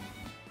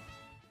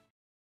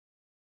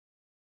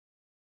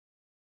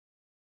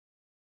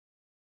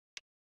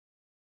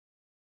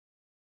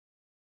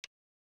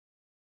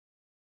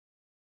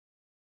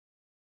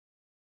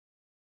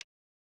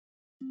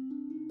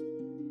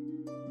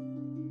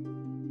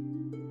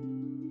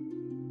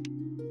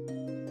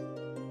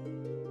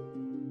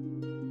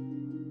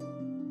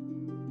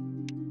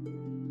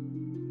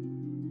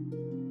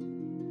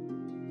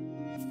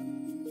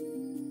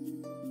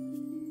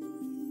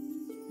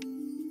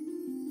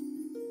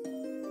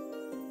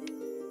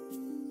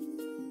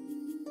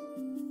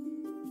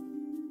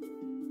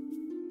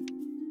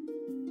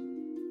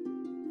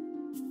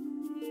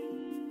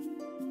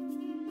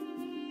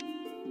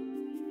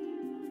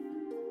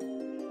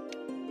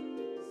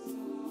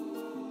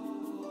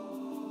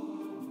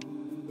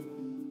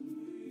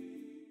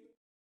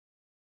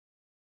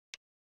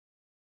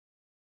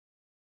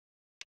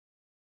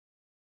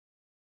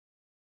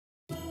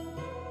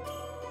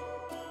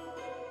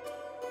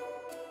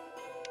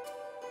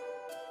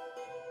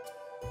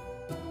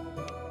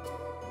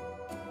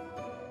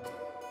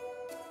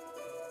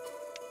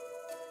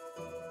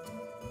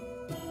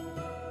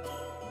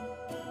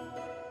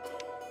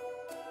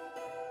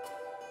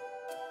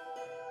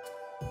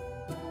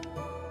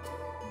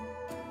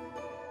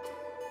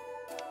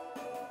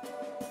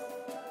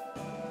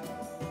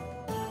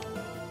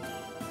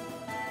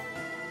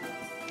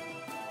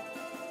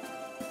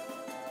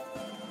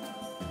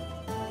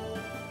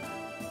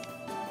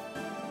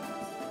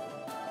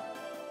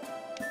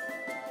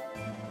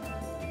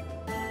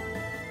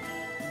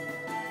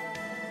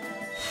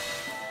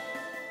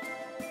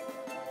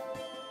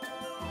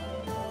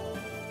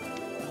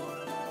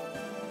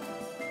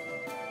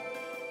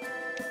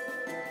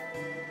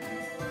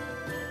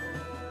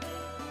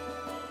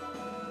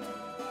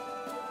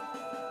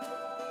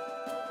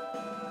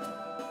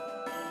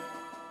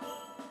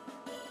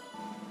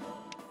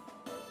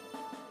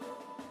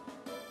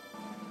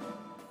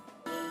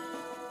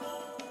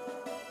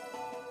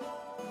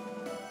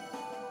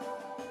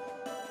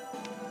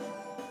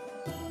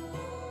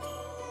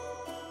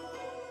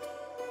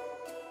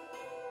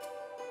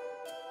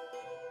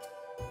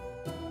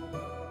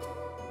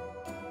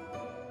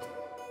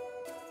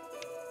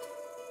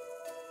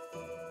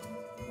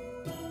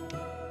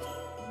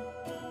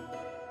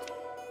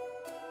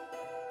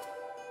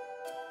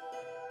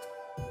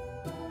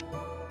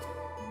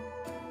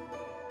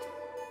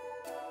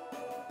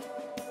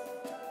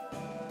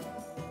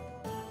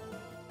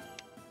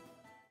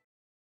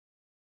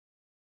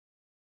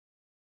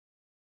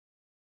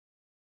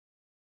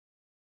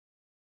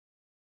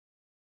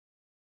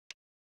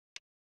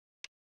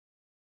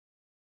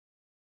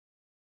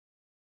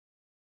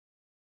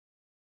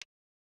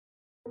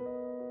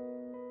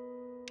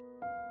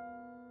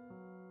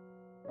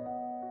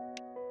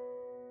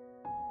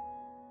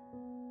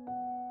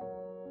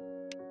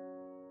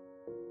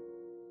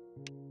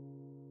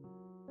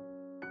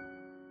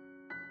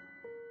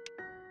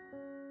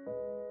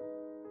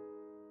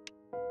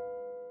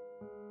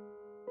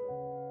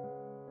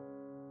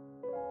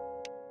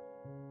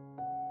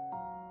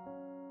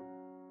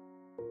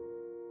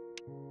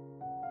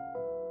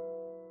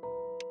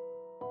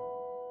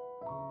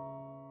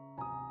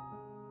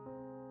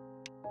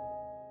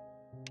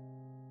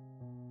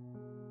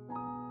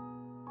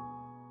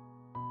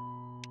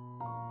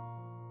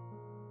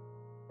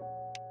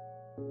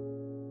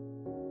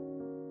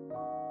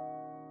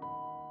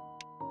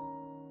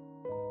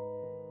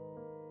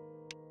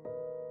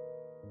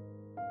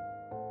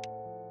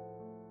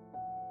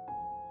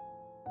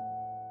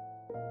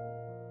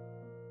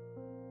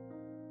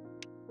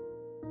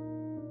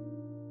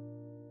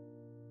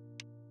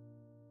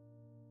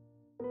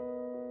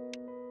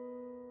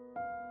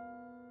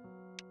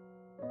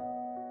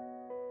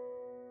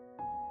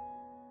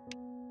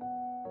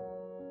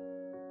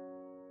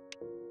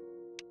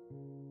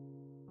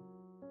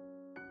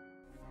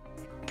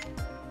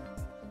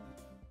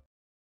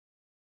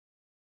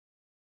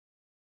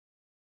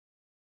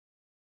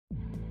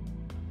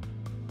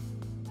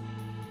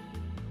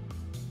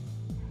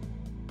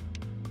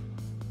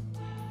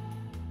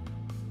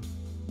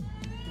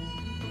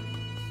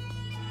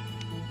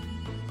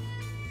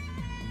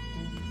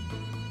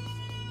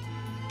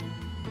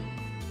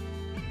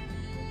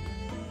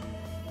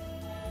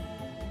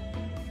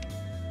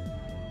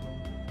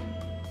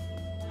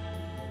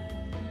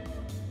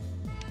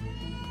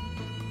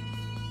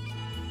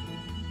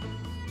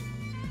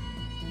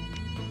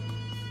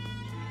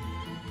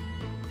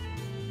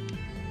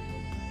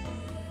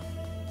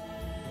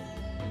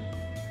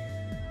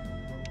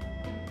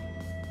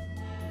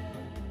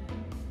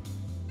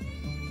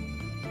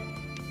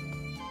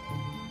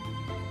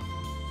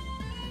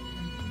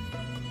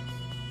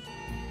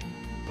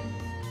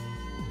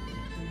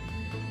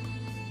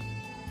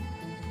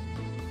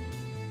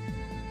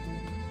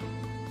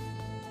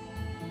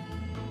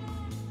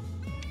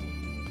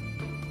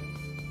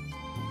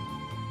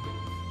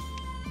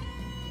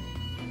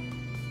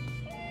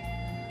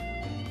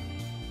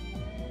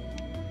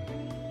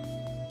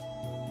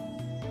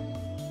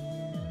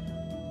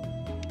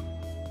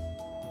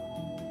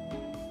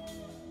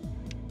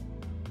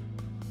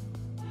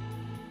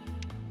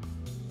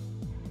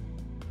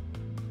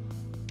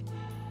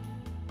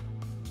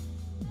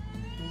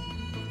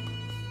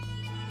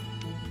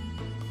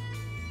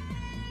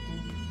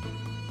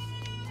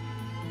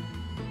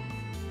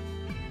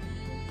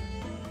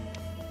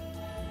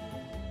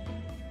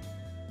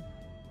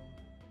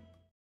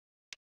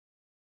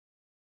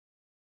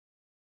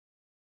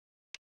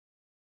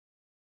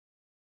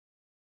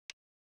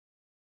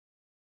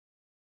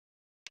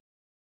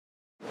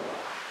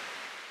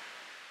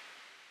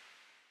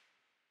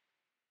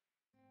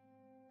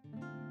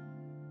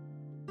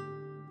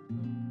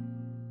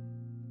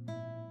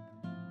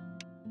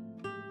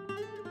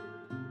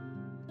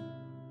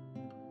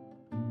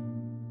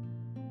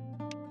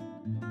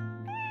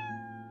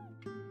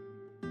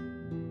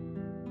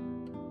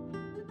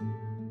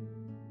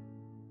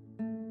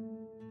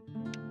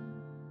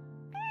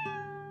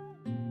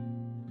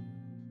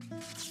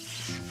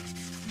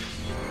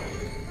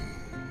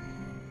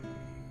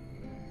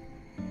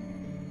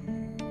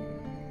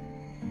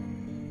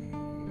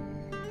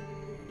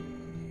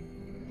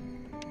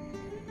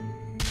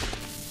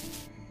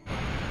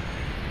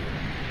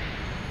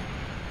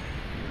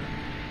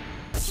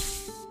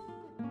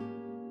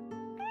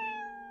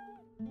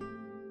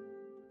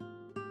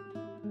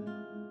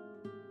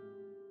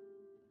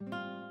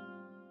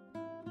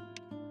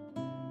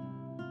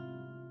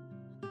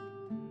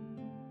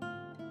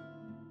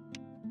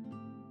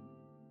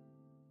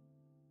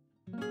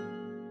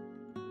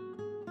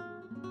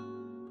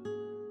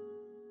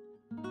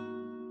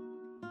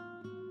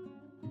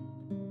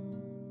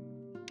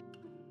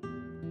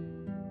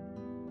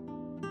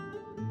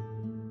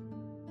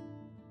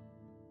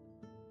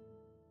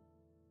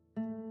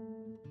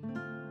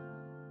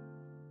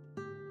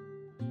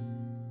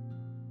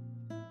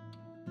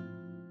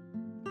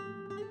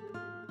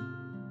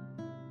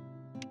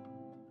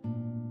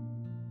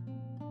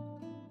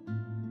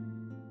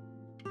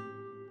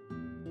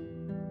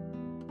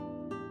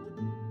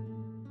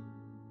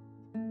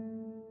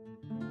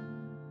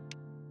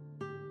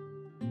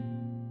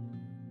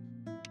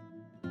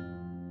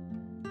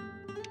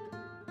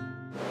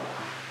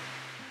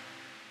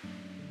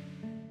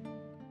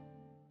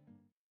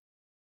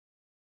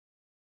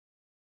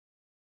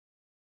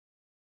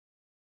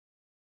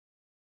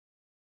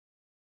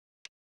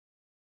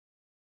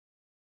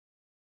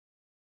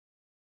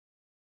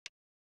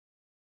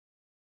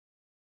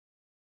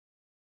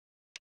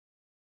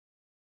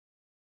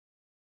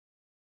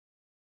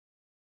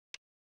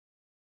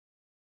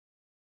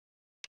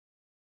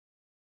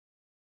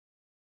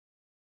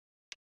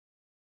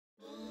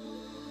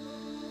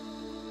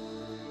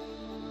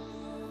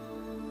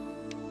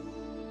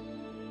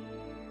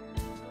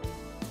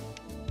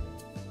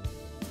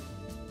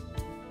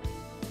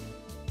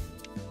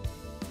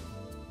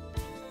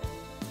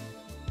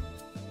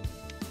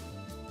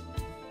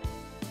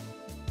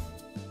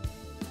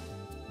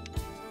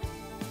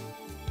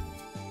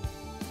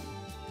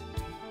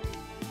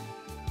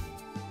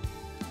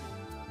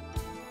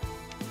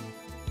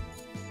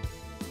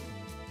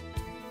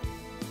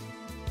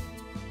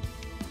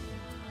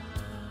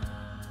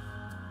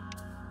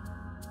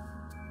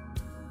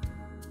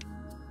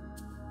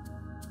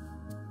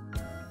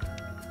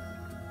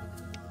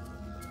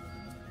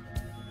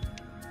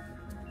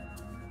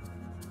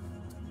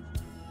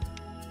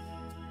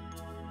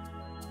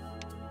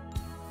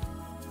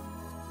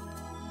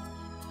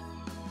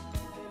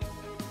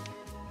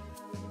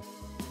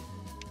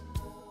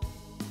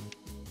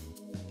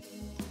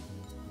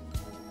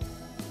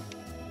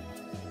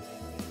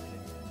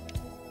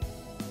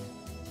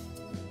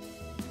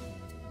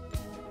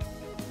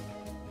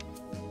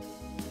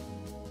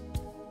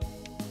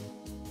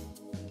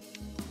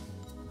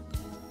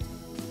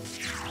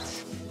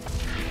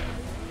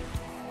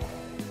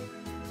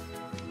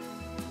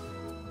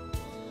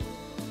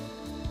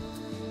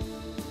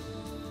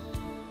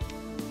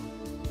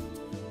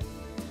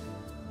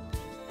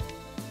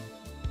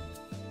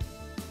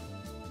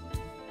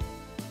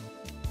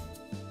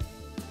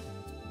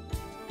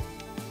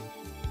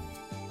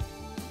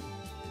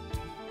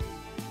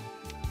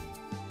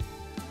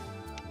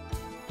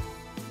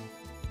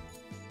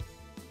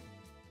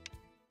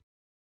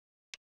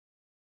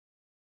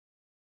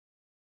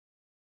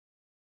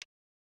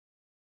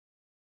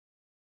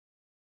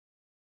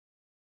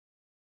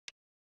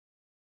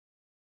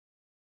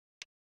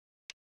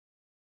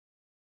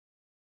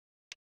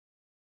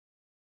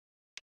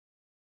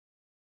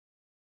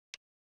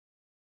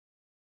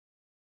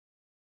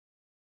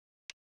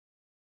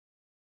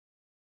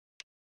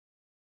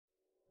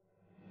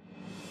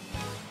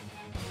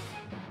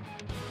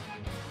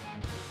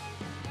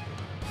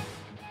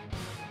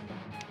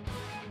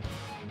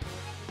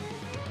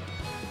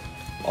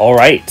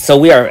 Alright, so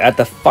we are at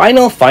the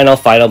final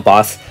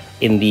boss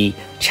in the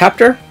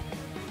chapter.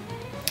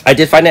 I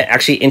did find it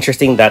actually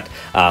interesting that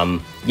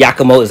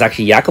Yakumo is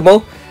actually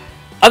Yakumo.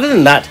 Other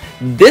than that,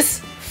 this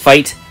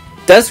fight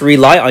does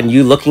rely on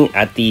you looking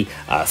at the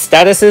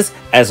statuses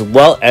as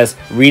well as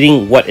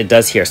reading what it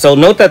does here. So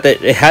note that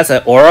it has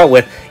an aura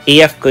with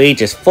AF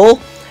gauge is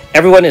full.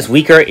 Everyone is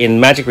weaker in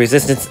magic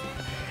resistance,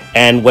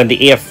 and when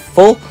the AF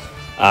full,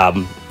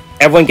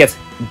 everyone gets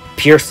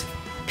pierce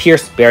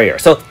barrier.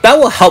 So that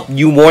will help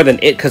you more than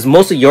it, because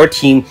most of your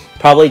team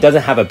probably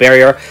doesn't have a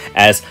barrier,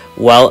 as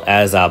well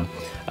as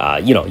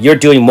you know, you're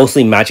doing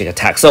mostly magic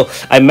attacks. So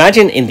I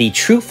imagine in the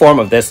true form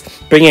of this,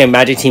 bringing a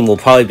magic team will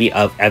probably be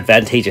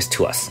advantageous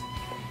to us.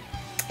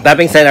 That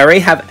being said, I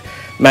already have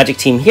magic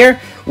team here.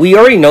 We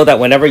already know that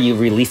whenever you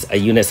release a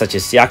unit such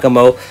as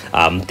Yakumo,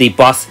 the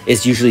boss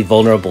is usually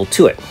vulnerable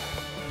to it.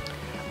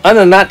 Other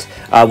than that,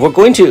 we're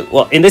going to,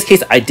 well, in this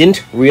case, I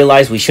didn't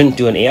realize we shouldn't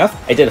do an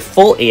AF. I did a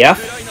full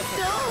AF.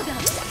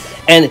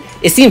 And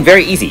it seemed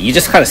very easy. You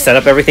just kind of set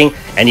up everything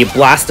and you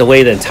blast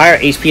away the entire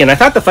HP. And I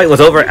thought the fight was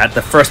over at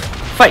the first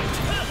fight.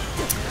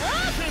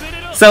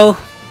 So,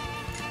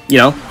 you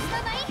know,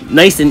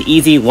 nice and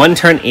easy. One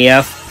turn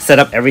AF, set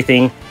up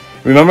everything.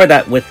 Remember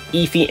that with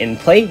Ify in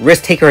play,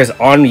 Risk Taker is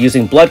on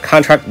using Blood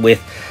Contract with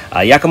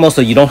Yakumo,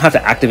 so you don't have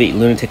to activate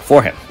Lunatic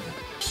for him.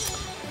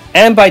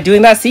 And by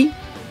doing that, see,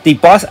 the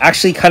boss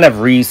actually kind of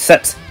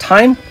resets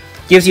time,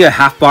 gives you a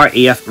half bar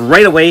AF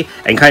right away,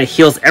 and kind of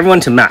heals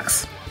everyone to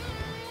max.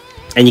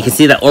 And you can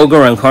see that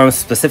Ogre and Karm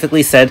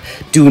specifically said,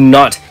 do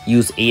not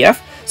use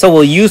AF. So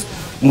we'll use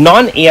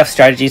non-AF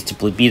strategies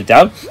to beat it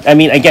down. I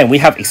mean, again, we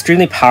have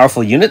extremely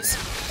powerful units.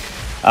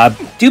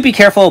 Do be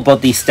careful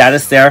about the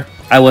status there.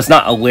 I was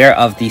not aware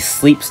of the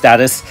sleep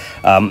status.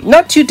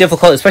 Not too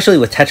difficult, especially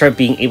with Tetra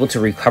being able to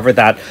recover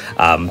that.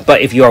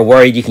 But if you are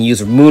worried, you can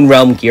use Moon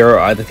Realm gear or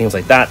other things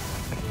like that.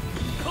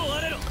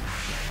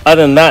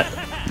 Other than that,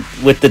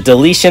 with the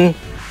deletion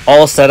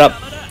all set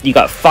up, you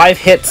got 5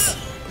 hits.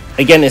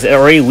 Again, it's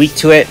already weak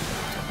to it.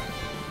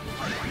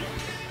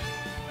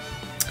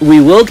 We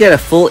will get a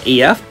full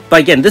AF, but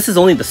again, this is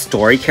only the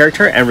story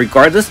character, and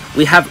regardless,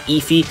 we have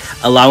Ify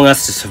allowing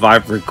us to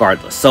survive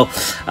regardless. So,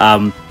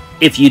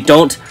 if you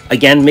don't,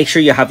 again, make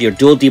sure you have your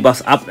dual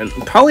debuffs up and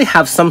probably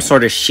have some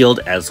sort of shield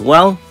as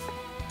well.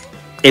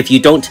 If you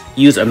don't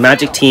use a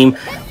magic team,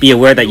 be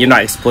aware that you're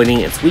not exploiting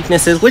its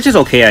weaknesses, which is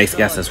okay, I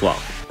guess, as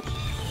well.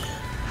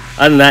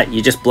 Other than that,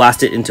 you just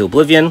blast it into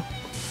oblivion.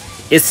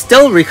 It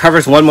still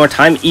recovers one more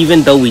time,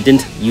 even though we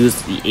didn't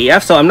use the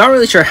AF, so I'm not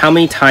really sure how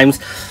many times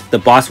the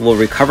boss will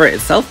recover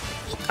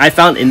itself. I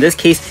found in this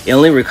case, it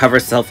only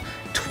recovers itself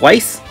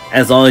twice,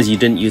 as long as you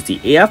didn't use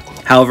the AF.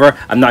 However,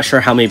 I'm not sure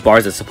how many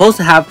bars it's supposed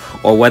to have,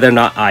 or whether or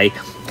not I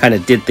kind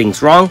of did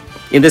things wrong.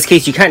 In this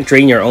case, you can't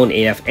drain your own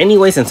AF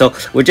anyways, and so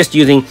we're just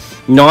using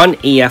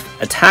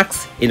non-AF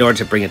attacks in order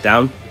to bring it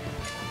down.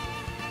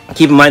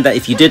 Keep in mind that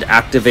if you did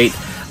activate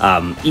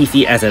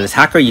Ify as an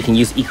attacker, you can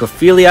use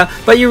Ecophilia,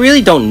 but you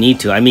really don't need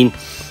to. I mean,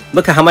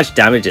 look at how much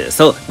damage it is.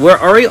 So we're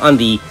already on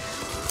the...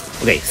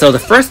 Okay, so the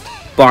first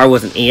bar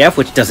was an AF,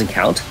 which doesn't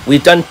count.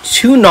 We've done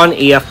 2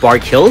 non-AF bar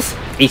kills,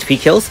 HP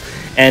kills,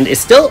 and it's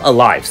still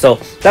alive. So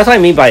that's what I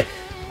mean by...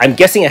 I'm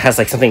guessing it has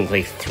like something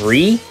like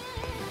 3,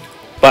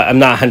 but I'm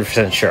not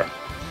 100% sure.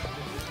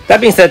 That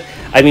being said,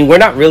 I mean, we're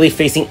not really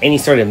facing any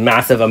sort of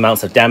massive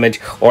amounts of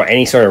damage or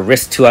any sort of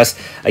risk to us.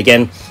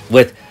 Again,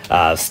 with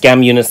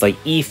scam units like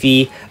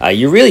Ify,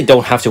 you really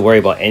don't have to worry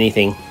about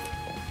anything.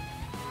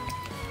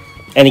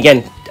 And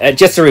again,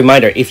 just a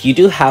reminder, if you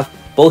do have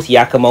both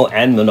Yakumo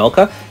and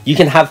Monoka, you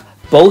can have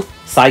both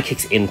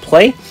sidekicks in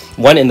play,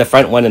 one in the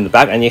front, one in the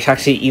back, and you can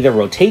actually either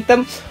rotate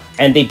them,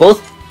 and they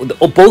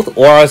both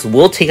auras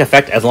will take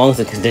effect as long as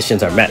the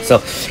conditions are met.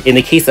 So in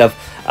the case of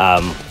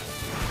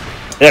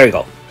there we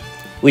go,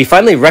 we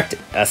finally wrecked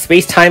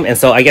space-time, and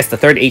so I guess the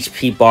 3rd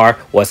HP bar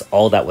was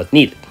all that was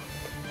needed.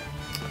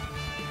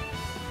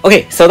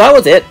 Okay, so that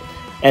was it.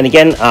 And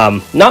again,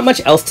 not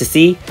much else to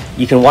see.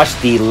 You can watch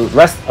the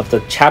rest of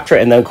the chapter,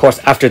 and then of course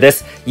after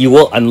this, you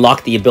will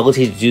unlock the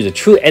ability to do the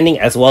true ending,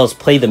 as well as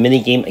play the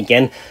minigame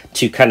again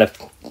to kind of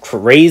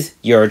raise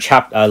your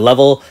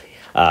level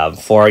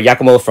for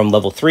Yakumo from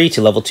level 3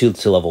 to level 2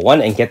 to level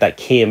 1, and get that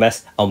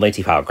KMS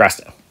Almighty Power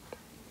Grasta.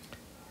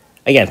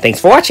 Again, thanks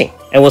for watching,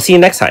 and we'll see you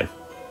next time.